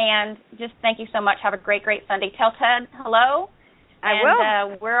 and just thank you so much. Have a great, great Sunday. Tell Ted hello. I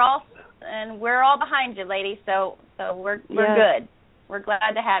will. We're all behind you, lady, so we're good. We're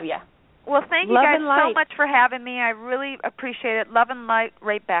glad to have you. Well, thank you guys so much for having me. I really appreciate it. Love and light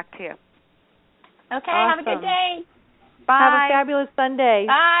right back to you. Okay, awesome. Have a good day. Bye. Have a fabulous Sunday.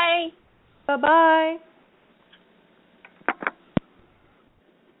 Bye. Bye-bye.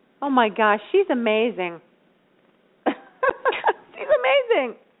 Oh, my gosh, she's amazing. She's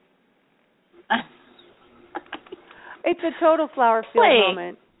amazing. It's a total flower field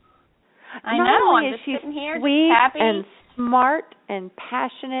moment. I Not know. only I'm is just she sitting here sweet just happy. and smart and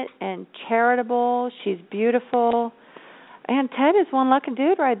passionate and charitable. She's beautiful. And Ted is one looking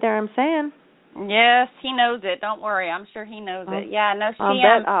dude right there, I'm saying. Yes, he knows it. Don't worry. I'm sure he knows it. Yeah, no, she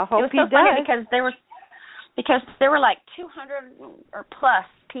I hope it was so he funny does. because there were like 200 or plus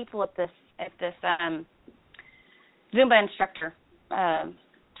people at this Zumba instructor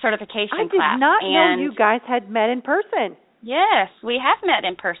certification class. I did not and know you guys had met in person. Yes, we have met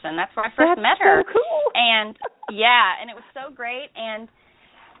in person. That's where I first met her. That's so cool. And yeah, and it was so great. And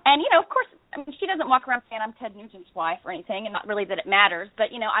you know, of course, I mean, she doesn't walk around saying I'm Ted Nugent's wife or anything, and not really that it matters.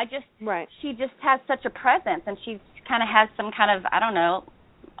 But you know, she just has such a presence, and she kind of has some kind of, I don't know,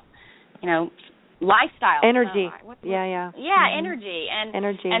 lifestyle. Energy. Yeah, mm-hmm. energy.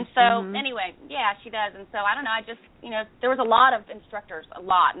 Energy. And so anyway, yeah, she does. And so I don't know. I just, there was a lot of instructors,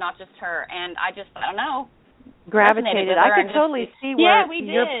 not just her, and I don't know. Gravitated. I could totally see where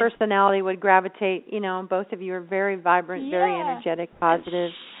your did. personality would gravitate. Both of you are very vibrant, very energetic,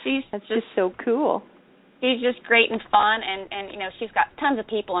 positive. That's just so cool. She's just great and fun, and she's got tons of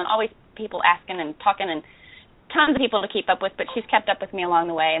people and always people asking and talking and tons of people to keep up with, but she's kept up with me along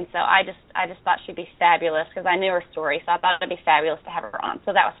the way, and so I just thought she'd be fabulous because I knew her story, so I thought it'd be fabulous to have her on.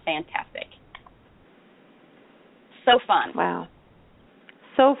 So that was fantastic. So fun. Wow.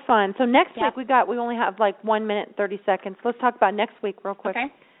 So fun. So next week we only have like 1 minute and 30 seconds. Let's talk about next week real quick.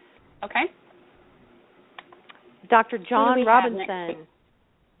 Okay. Dr. John Robinson.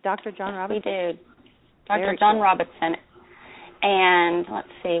 Dr. John Robinson. We do. Dr. John Robinson. And let's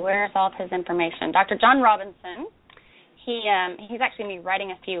see, where's all of his information? Dr. John Robinson, he's actually going to be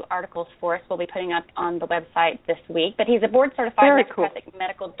writing a few articles for us we'll be putting up on the website this week. But he's a board-certified naturopathic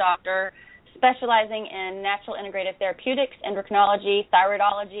medical doctor specializing in natural integrative therapeutics, endocrinology,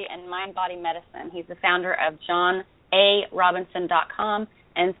 thyroidology, and mind-body medicine. He's the founder of JohnARobinson.com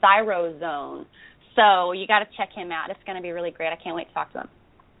and Thyrozone. So you got to check him out. It's going to be really great. I can't wait to talk to him.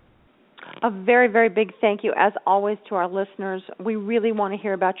 A very, very big thank you, as always, to our listeners. We really want to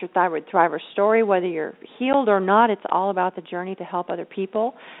hear about your Thyroid Thriver story, whether you're healed or not. It's all about the journey to help other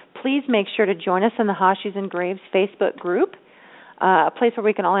people. Please make sure to join us in the Hashis and Graves Facebook group, a place where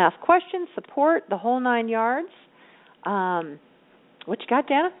we can all ask questions, support, the whole 9 yards. What you got,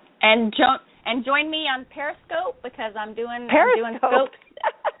 Dana? And join me on Periscope, because I'm doing scopes.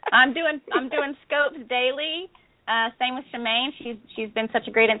 I'm doing scopes daily. Same with Shemane. She's been such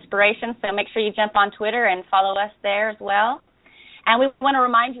a great inspiration. So make sure you jump on Twitter and follow us there as well. And we want to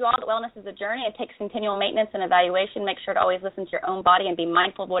remind you all that wellness is a journey. It takes continual maintenance and evaluation. Make sure to always listen to your own body and be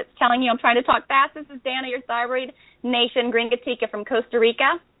mindful of what it's telling you. I'm trying to talk fast. This is Dana, your Thyroid Nation, Gringatica from Costa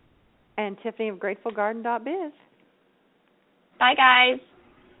Rica. And Tiffany of GratefulGarden.biz. Bye, guys.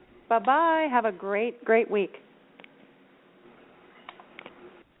 Bye-bye. Have a great, great week.